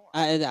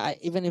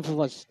 Even if it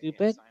was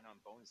stupid,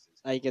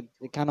 like it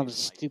kind of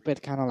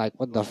stupid, kind of like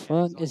what the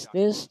fuck is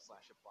this?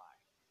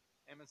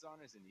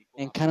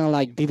 And kind of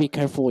like be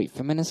careful with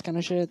feminist kind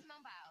of shit.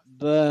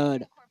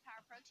 But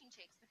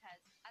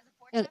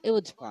it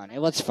was fun. It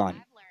was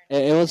fun.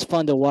 It was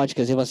fun to watch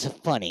because it was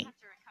funny.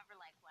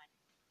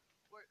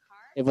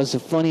 It was the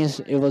funniest.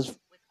 It was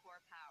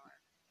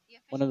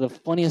one of the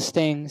funniest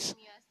things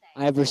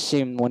I ever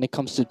seen when it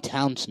comes to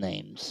towns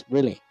names.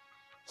 Really,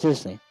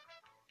 seriously.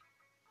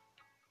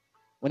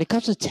 When it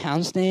comes to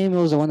towns name, it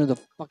was one of the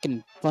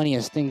fucking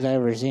funniest things I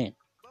ever seen.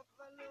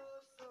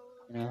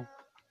 You know,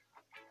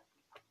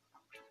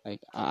 like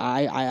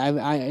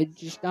I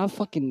just not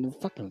fucking.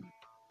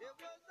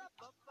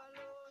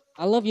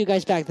 I love you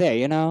guys back there.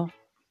 You know,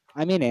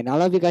 I mean it. I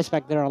love you guys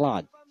back there a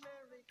lot.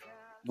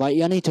 But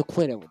you need to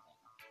quit it.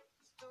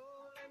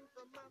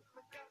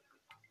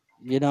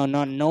 You know,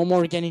 no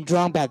more getting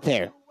drunk back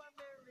there.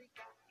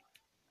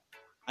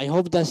 I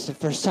hope that's the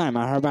first time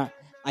I heard about.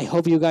 I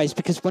hope you guys,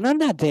 because when I'm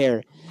not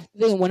there,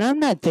 when I'm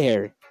not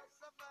there,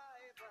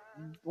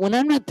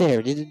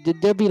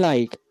 they'll be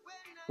like,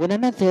 when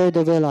I'm not there,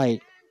 they'll be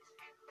like,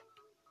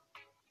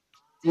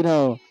 you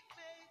know,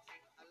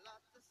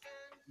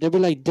 they'll be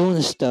like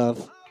doing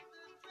stuff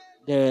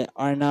that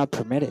are not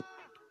permitted.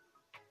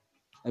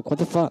 Like, what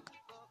the fuck?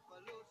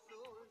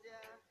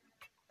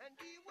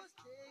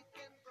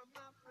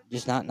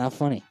 Just not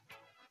funny,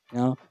 you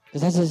know?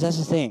 Because that's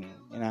the thing,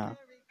 you know?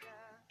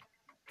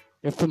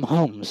 They're from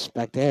homes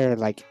back there,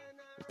 like,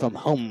 from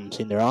homes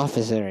in their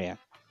office area.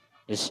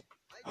 Just,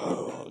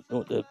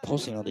 they're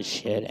posting all this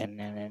shit, and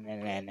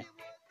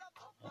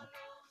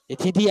they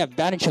take the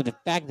advantage of the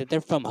fact that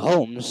they're from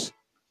homes.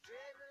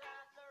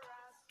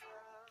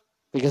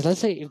 Because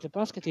let's say if the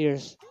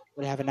Brosketeers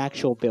would have an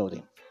actual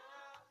building.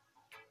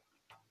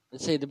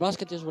 Let's say the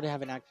Brosketeers would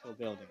have an actual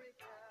building,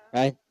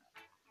 right?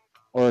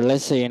 Or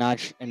let's say an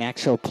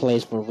actual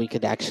place where we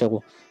could actually,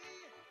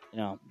 you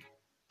know,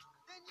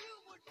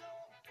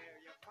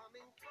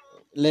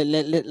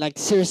 like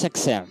Sirius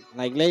XM.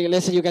 Like,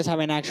 let's say you guys have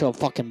an actual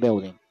fucking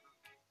building.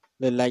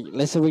 Like,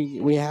 let's say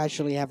we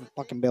actually have a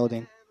fucking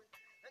building.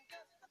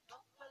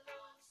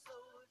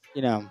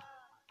 You know,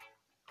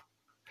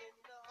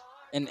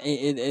 and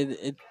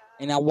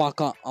and I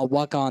walk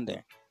on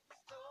there.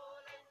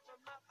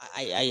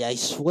 I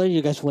swear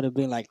you guys would have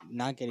been like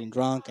not getting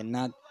drunk and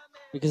not,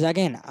 because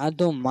again, I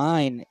don't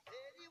mind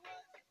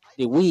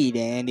the weed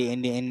and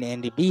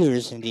the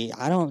beers and the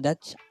I don't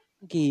that's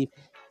okay.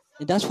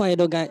 And that's why I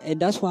don't got, and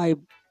that's why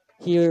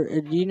here,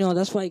 you know,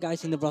 that's why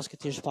guys in the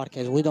Brosketeers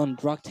podcast, we don't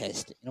drug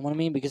test. You know what I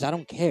mean? Because I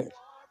don't care.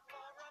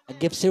 I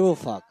give zero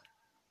fuck.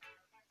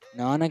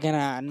 No, I'm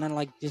not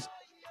like this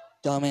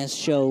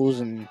dumbass shows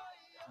and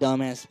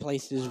dumbass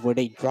places where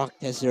they drug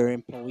test their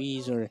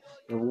employees or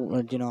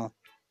you know,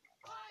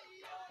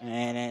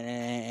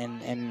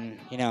 and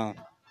you know,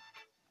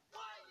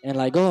 and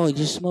like, oh,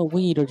 you smoke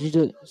weed or you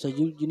do, so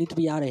you need to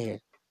be out of here.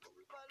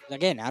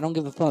 Again, I don't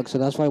give a fuck, so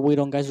that's why we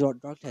don't guys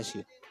drug test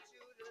you.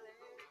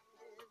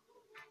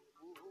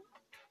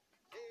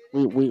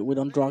 We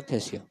don't drug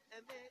test you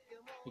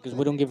because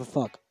we don't give a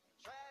fuck.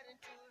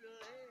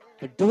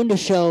 But during the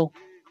show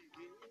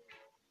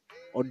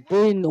or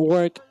during the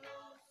work,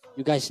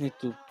 you guys need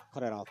to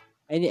cut it off.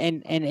 And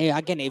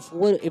again, if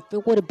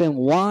it would have been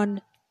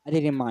one, I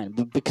didn't mind,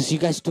 but because you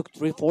guys took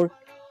 3, 4,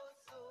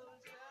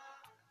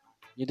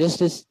 you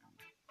this.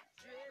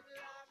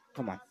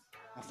 Come on,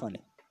 not funny.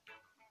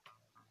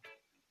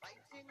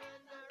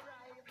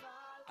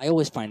 I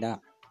always find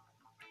out.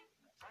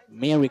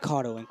 Me and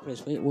Ricardo and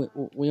Chris,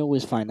 we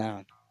always find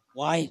out.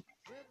 Why?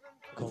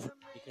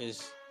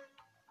 Because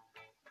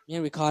me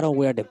and Ricardo,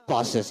 we're the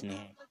bosses in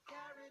here.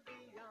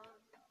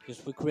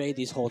 Because we create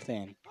this whole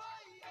thing.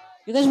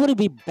 You guys wouldn't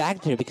be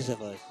back there because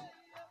of us.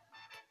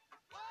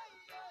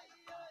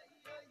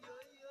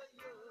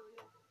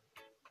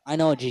 I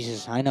know,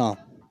 Jesus, I know.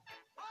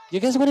 You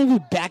guys wouldn't be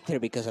back there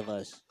because of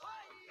us.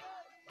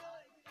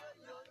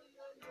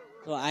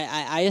 So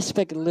I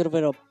expect a little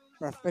bit of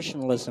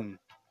professionalism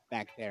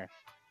back there.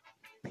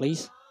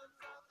 Please.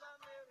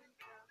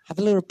 Have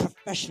a little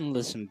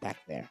professionalism back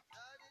there.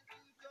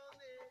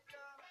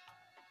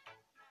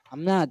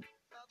 I'm not.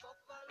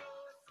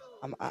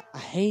 I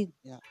hate.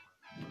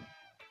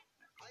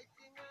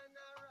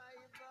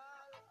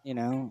 You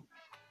know.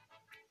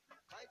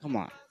 Come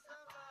on.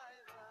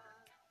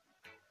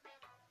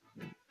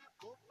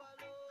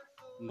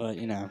 But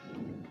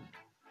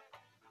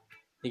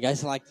the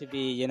guys like to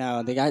be.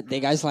 The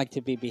guys like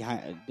to be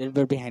behind.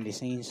 They're behind the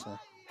scenes. So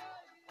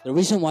the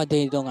reason why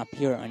they don't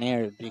appear on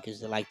air is because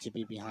they like to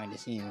be behind the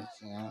scenes.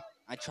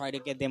 I try to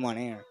get them on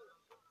air.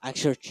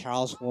 Actually,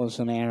 Charles was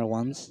on air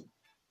once,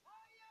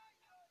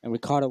 and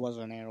Ricardo was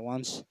on air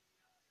once,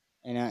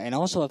 and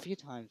also a few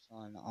times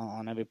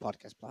on every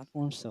podcast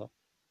platform. So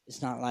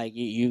it's not like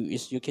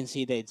you can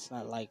see that it's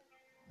not like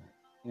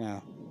you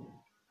know.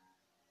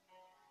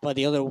 But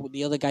the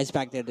other guys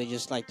back there, they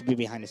just like to be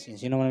behind the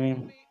scenes. You know what I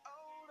mean?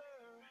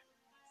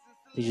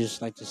 They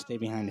just like to stay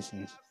behind the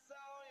scenes,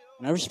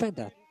 and I respect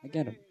that. I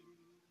get it.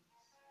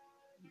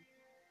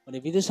 But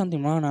if you do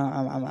something wrong,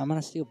 I'm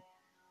gonna still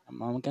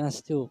I'm gonna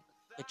still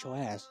hit your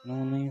ass. You know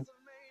what I mean?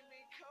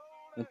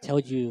 I'll tell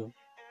you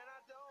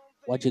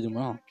what you do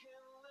wrong.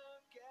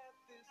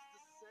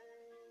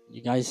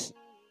 You guys,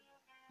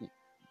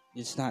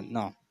 it's not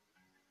no,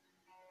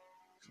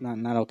 it's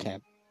not okay.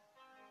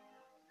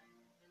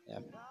 Yeah.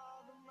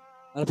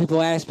 A lot of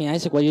people ask me,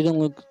 Isaac, why you don't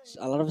look.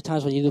 A lot of the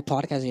times when you do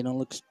podcasts, you don't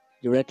look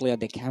directly at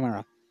the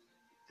camera.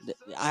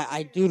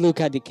 I do look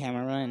at the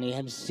camera, and you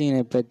haven't seen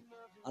it, but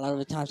a lot of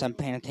the times I'm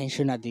paying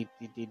attention at the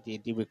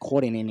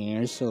recording in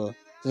here, so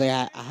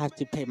I have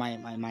to pay my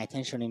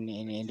attention in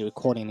the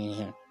recording in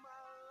here,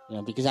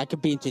 because I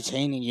could be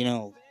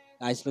entertaining,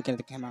 guys looking at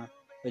the camera,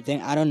 but then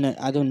I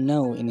don't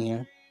know in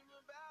here,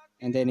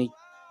 and then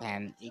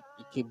it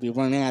could be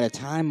running out of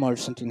time or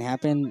something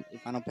happen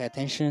if I don't pay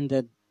attention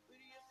that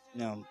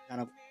kind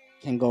of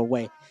can go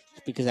away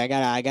because I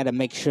gotta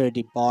make sure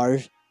the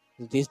bars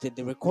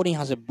the recording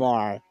has a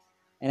bar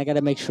and I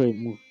gotta make sure it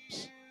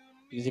moves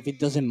because if it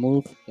doesn't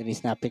move then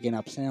it's not picking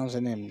up sounds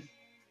and then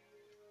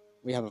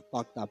we have a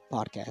fucked up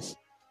podcast.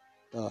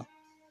 So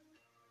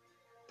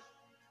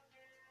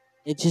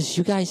it's just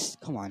you guys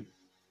come on.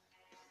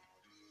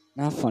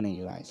 Not funny,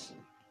 you guys.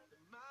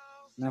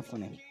 Not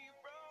funny.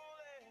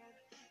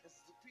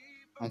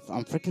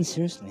 I'm freaking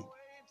seriously.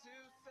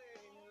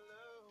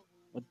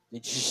 But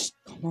it just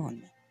come on,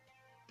 man.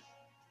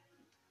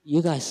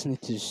 You guys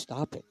need to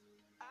stop it.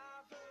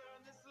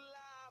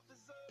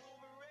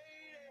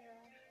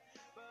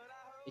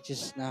 It's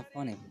just not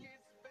funny.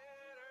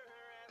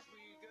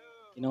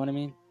 You know what I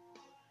mean?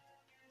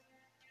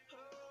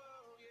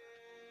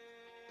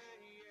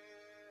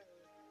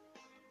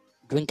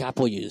 Drink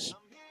apple juice.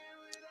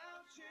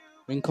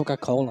 Drink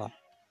Coca-Cola.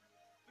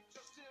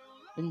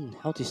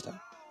 Healthy stuff.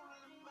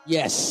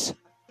 Yes,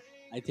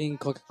 I think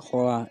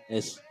Coca-Cola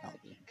is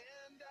healthy.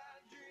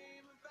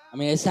 I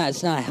mean, it's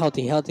not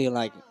healthy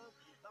like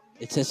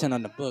it says it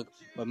on the book,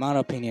 but my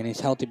opinion is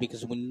healthy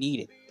because we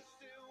need it.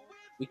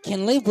 We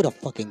can't live with a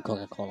fucking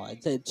Coca-Cola.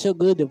 It's so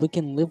good that we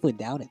can live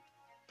without it.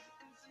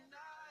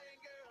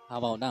 How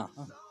about that?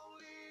 Huh?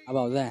 How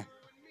about that?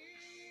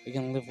 We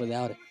can live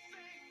without it.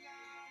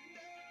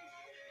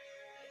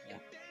 Yeah.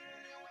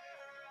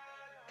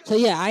 So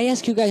yeah, I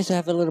ask you guys to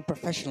have a little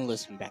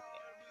professionalism back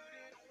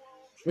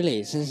there. Really,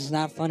 this is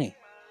not funny.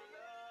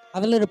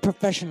 Have a little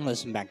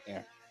professionalism back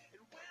there.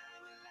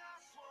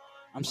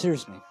 I'm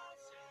serious, man.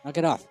 Knock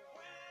it off.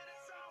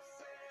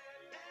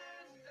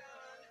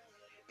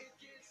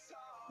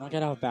 Knock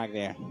it off back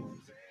there.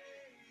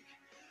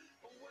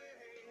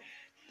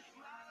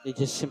 They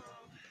just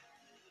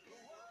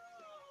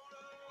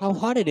how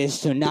hard it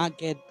is to not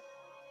get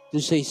to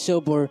stay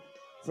sober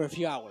for a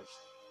few hours.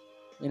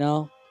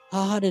 How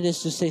hard it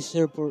is to stay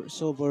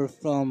sober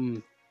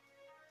from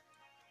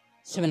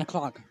 7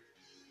 o'clock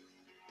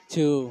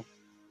to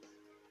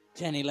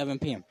 10, 11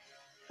 p.m.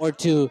 or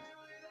to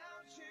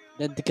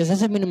that because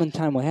that's the minimum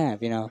time we have.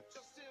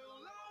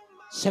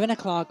 7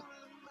 o'clock,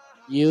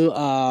 you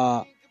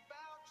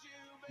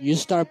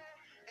start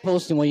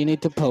posting what you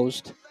need to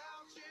post.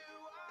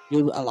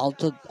 You allow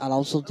the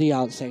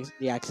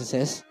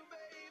access.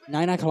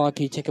 9 o'clock,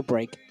 you take a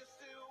break.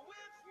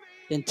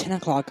 Then 10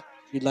 o'clock,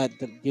 you let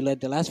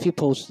the last few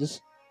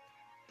posters.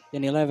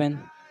 Then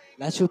 11,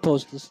 last few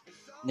posters.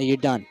 And then you're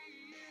done.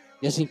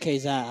 Just in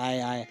case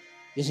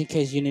just in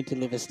case you need to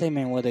leave a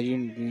statement, whether you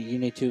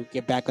need to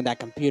get back on that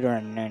computer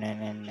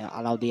and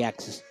allow the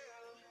access.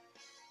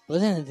 But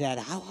other than that,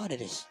 how hard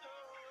it is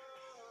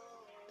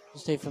to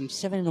stay from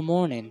 7 in the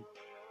morning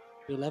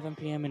to 11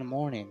 p.m. in the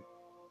morning,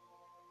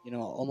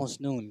 almost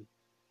noon,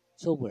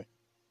 sober.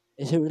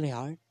 Is it really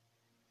hard?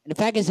 And the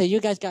fact is that you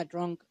guys got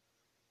drunk.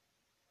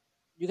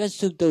 You guys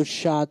took those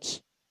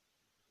shots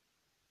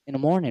in the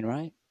morning,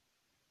 right?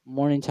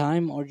 Morning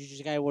time, or you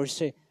just guys were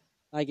sick?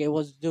 Like it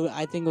was do.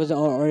 I think it was,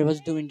 or it was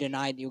during the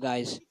night. You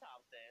guys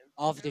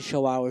off the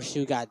show hours.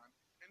 You got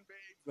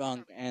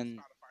drunk, and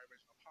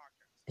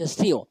cause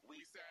still,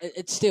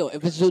 it's still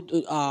if it's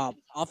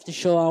off the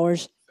show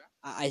hours.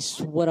 I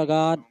swear to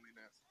God,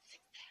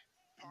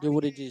 they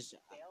would have just.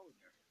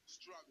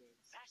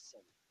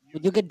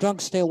 When you get drunk,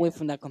 stay away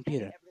from that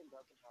computer.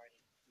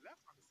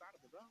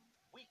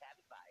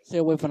 Stay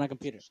away from that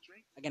computer.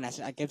 Again,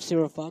 I give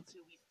zero fucks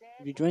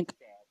if you drink.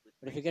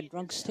 But if you get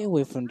drunk, stay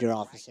away from your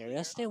office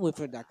area. Stay away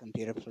from that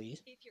computer,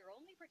 please.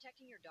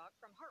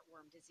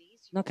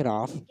 Knock it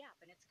off.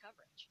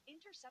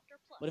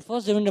 But if I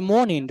was there in the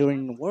morning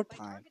during work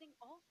time,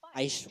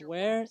 I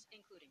swear,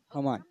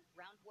 come on.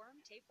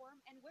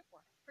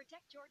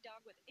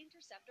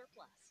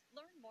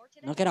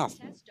 Knock it off.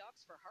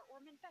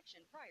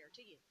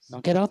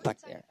 Knock it off back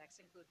there.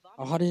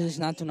 How hard is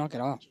it not to knock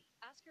it off?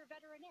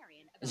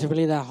 Is it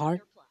really that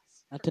hard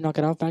not to knock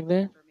it off back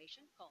there?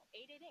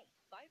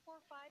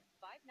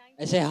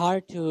 Is it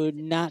hard to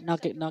not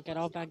knock it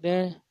off back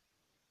there?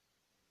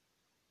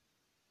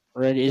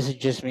 Or is it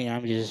just me?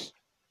 I'm just.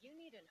 You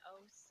need an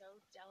oh so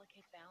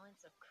delicate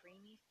balance of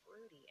creamy,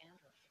 fruity, and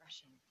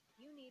refreshing.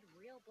 You need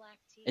real black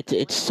tea.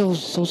 It's so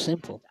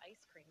simple.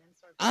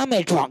 I'm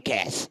a drunk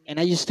ass, and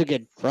I used to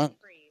get drunk,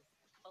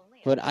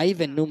 but I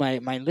even knew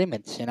my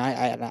limits, and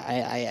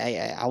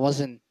I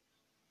wasn't,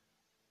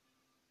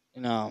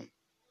 I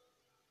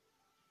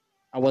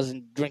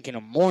wasn't drinking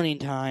a morning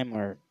time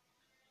or,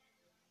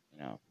 you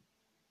know,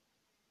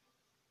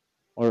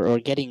 or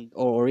getting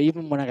or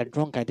even when I got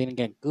drunk, I didn't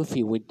get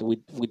goofy with the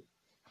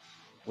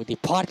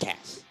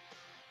podcast.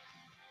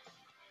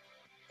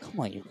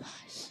 Come on, you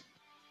guys.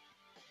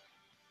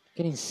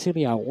 Getting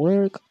silly at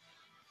work.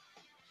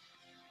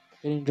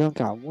 Getting drunk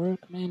at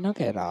work, man.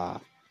 Knock it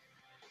off.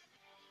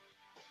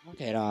 Knock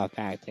it off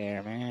back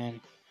there,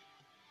 man.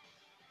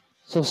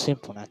 So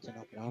simple not to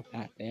knock it off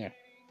back there.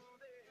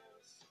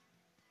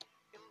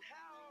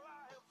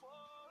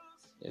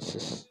 It's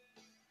just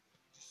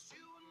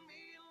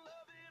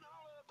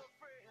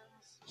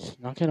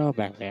knock it off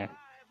back there.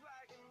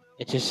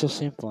 It's just so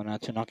simple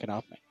not to knock it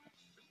off back there.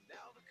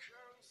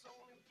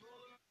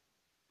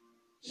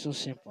 So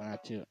simple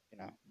not to,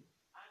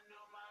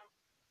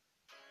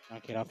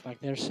 knock it off back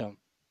there. So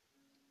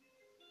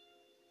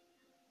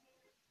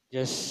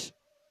just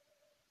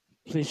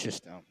please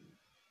just don't.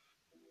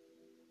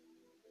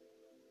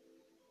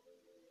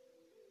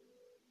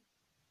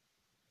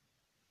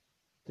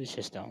 Please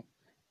just don't.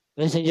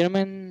 Ladies and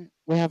gentlemen,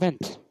 we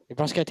haven't. The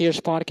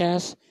Brosketeers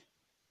podcast.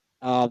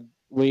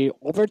 We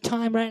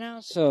overtime right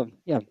now, so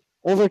yeah,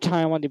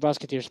 overtime on the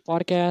Brosketeers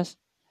podcast.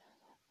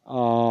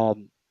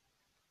 On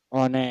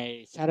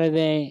a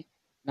Saturday,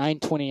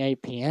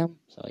 9:28 p.m.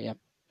 So yeah,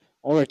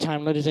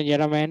 overtime, ladies and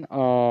gentlemen.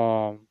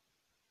 I'm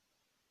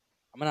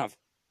gonna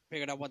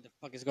figure out what the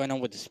fuck is going on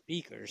with the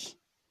speakers.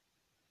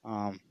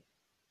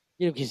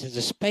 Because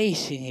the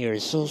space in here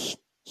is so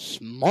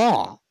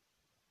small.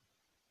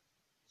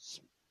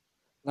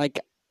 Like,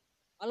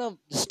 I love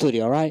the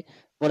studio, right?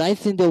 But I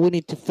think that we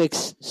need to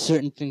fix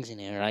certain things in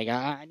here. Like,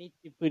 I need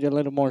to put a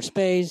little more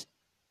space.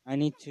 I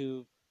need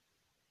to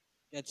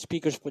get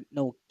speakers with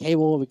no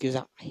cable because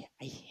I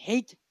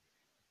hate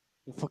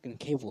the fucking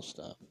cable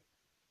stuff.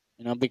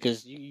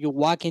 Because you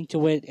walk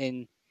into it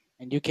and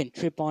you can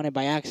trip on it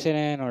by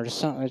accident or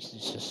something.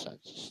 It's just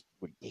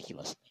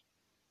ridiculous.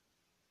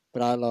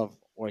 But I love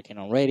working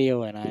on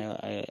radio, and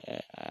I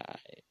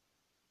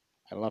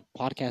love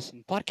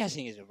podcasting.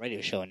 Podcasting is a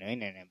radio show on the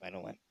internet, by the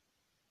way.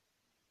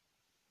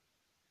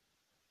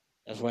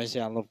 That's why I say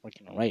I love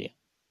working on radio.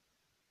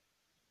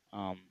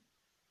 And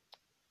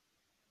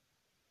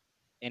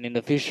in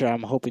the future,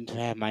 I'm hoping to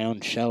have my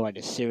own show at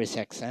the Sirius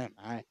XM.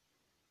 I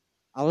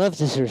love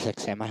the Sirius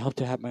XM. I hope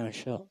to have my own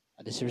show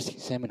at the Sirius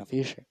XM in the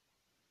future.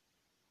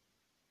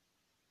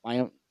 My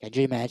own. Can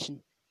you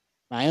imagine?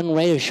 My own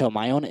radio show,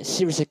 my own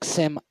Sirius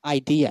XM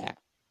idea.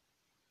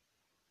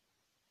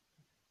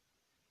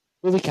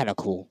 Will be kind of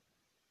cool,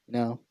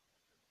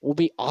 Will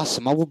be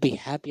awesome. I will be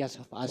happy as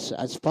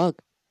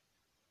fuck.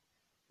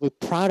 Be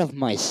proud of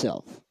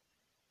myself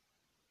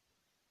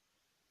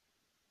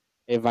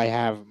if I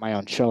have my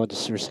own show at the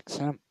Sirius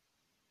XM.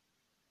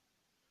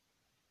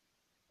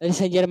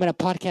 Ladies and gentlemen, a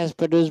podcast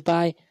produced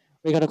by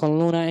Ricardo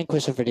Coluna and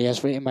Christopher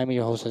Diaz, written by me,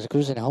 your host, as a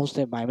Cruz, and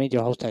hosted by me,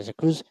 your host, as a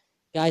Cruz.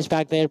 Guys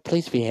back there,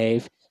 please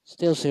behave.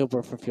 Still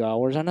sober for a few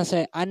hours.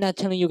 I'm not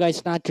telling you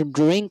guys not to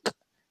drink,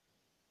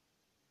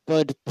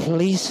 but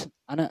please,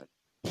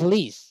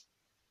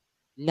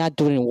 not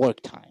during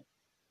work time.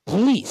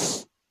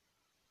 Please.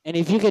 And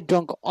if you get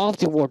drunk off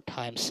the work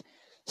times,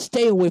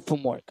 stay away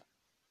from work.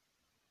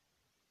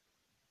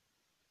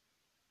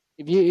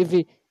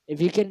 If if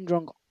you're getting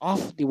drunk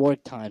off the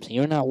work times and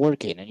you're not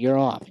working and you're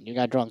off and you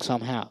got drunk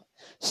somehow,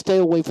 stay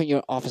away from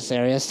your office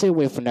area, stay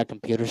away from that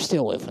computer, stay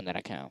away from that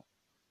account.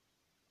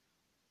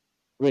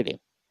 Really.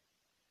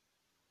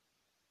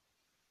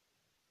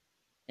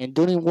 And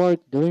during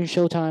work, during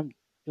showtime,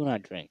 do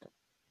not drink.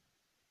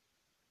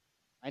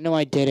 I know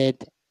I did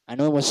it. I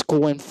know it was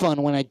cool and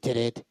fun when I did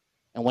it.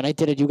 And when I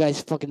did it, you guys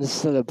fucking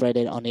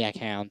celebrated on the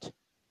account.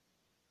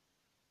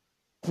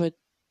 But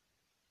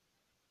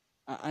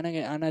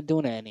I'm not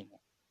doing it anymore.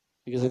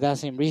 Because of that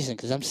same reason.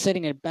 Because I'm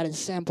setting a bad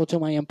example to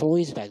my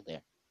employees back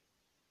there.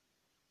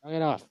 Knock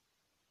it off.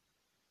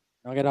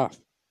 Knock it off.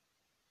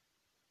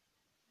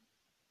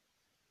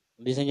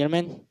 Ladies and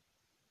gentlemen,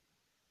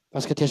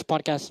 Brosketeers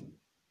podcast.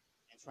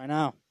 It's right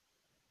now.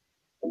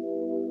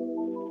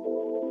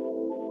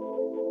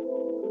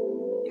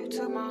 You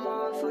took my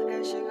heart, fuck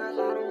that shit, girl,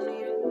 I don't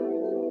need it.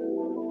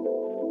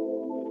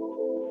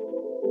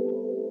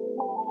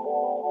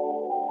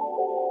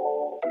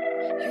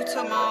 You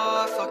took my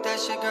heart, fuck that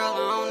shit, girl, I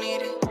don't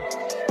need it.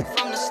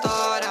 From the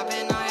start, I've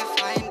been out here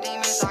fighting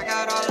demons, I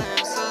got all the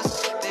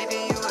answers.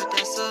 Baby, you a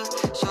dancer,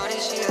 shorty,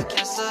 she a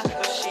cancer,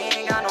 but she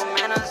ain't got no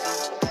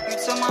manners. You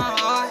took my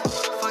heart,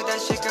 fuck that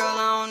shit, girl,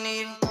 I don't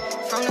need it.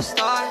 From the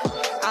start,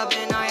 I've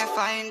been out here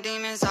fighting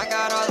demons, I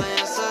got all the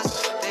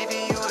answers.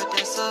 Baby, you a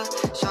dancer,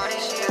 shorty,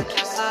 she a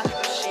cancer,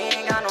 but she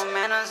ain't got no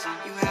manners.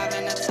 You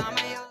having the time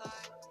of your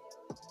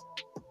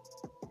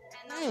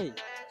life.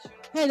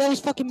 Hey, that was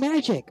fucking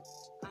magic.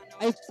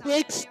 I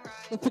fixed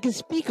the fucking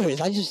speakers.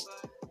 That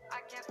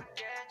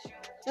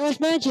was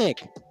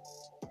magic.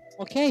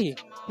 Okay,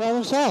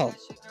 problem solved.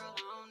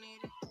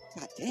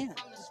 God damn,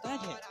 that's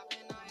magic.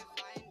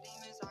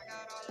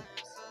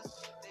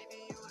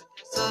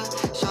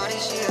 Shorty,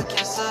 she a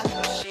cancer,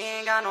 she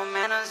ain't got no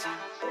manners.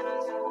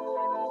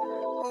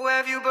 Who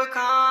have you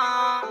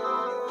become?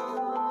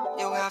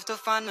 You'll have to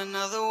find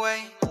another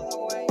way.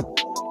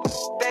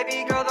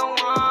 Baby girl, the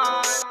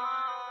one,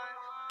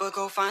 but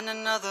go find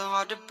another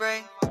heart to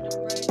break.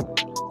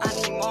 I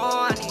need more,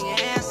 I need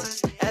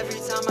answers. Every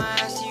time I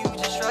ask you,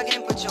 just shrug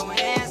and put your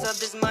hands up.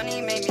 This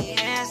money made me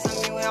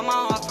handsome. You held my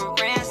heart for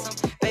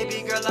ransom.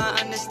 Baby girl,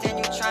 I understand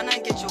you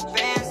tryna get your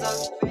bands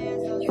up.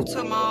 You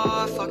took my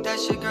heart, fuck that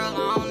shit, girl,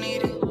 I don't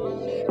need it.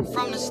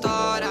 From the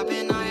start, I've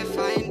been out here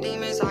fighting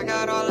demons, I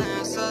got all the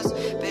answers.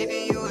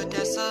 Baby, you a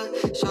dancer,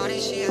 shorty,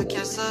 she a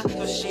cancer,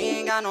 but she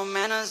ain't got no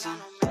manners.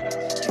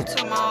 You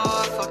took my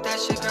heart, fuck that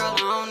shit, girl, I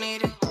don't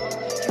need it.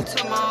 You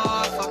took my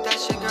heart, fuck that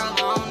shit, girl,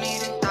 I don't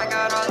need it. I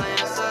got all the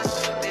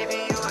answers,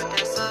 baby, you a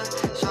dancer,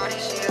 shorty,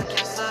 she a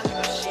cancer,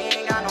 but she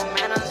ain't got no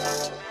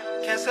manners.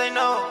 Can't say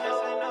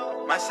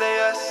no, might say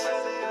yes.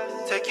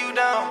 Take you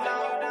down,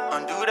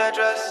 undo that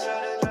dress.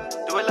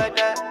 Do it like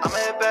that, I'ma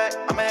hit back,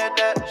 I'ma hit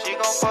that. She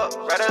gon' fuck,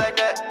 ride it like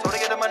that. Told her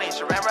get the money,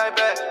 she ran right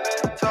back.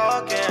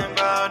 Talking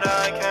about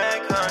I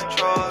can't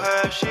control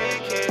her. She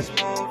keeps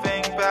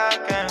moving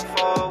back and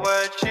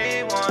forward.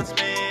 She wants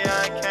me,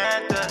 I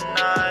can't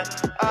deny.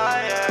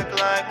 I act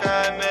like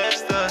I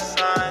missed the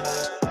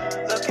signs.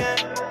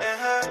 Looking in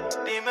her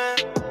demon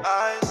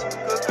eyes.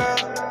 Good girl,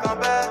 gone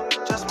bad,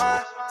 just my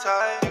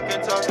type. You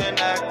can talk and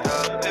act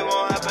up, it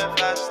won't happen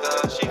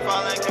faster. She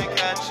falling, can't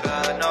catch her.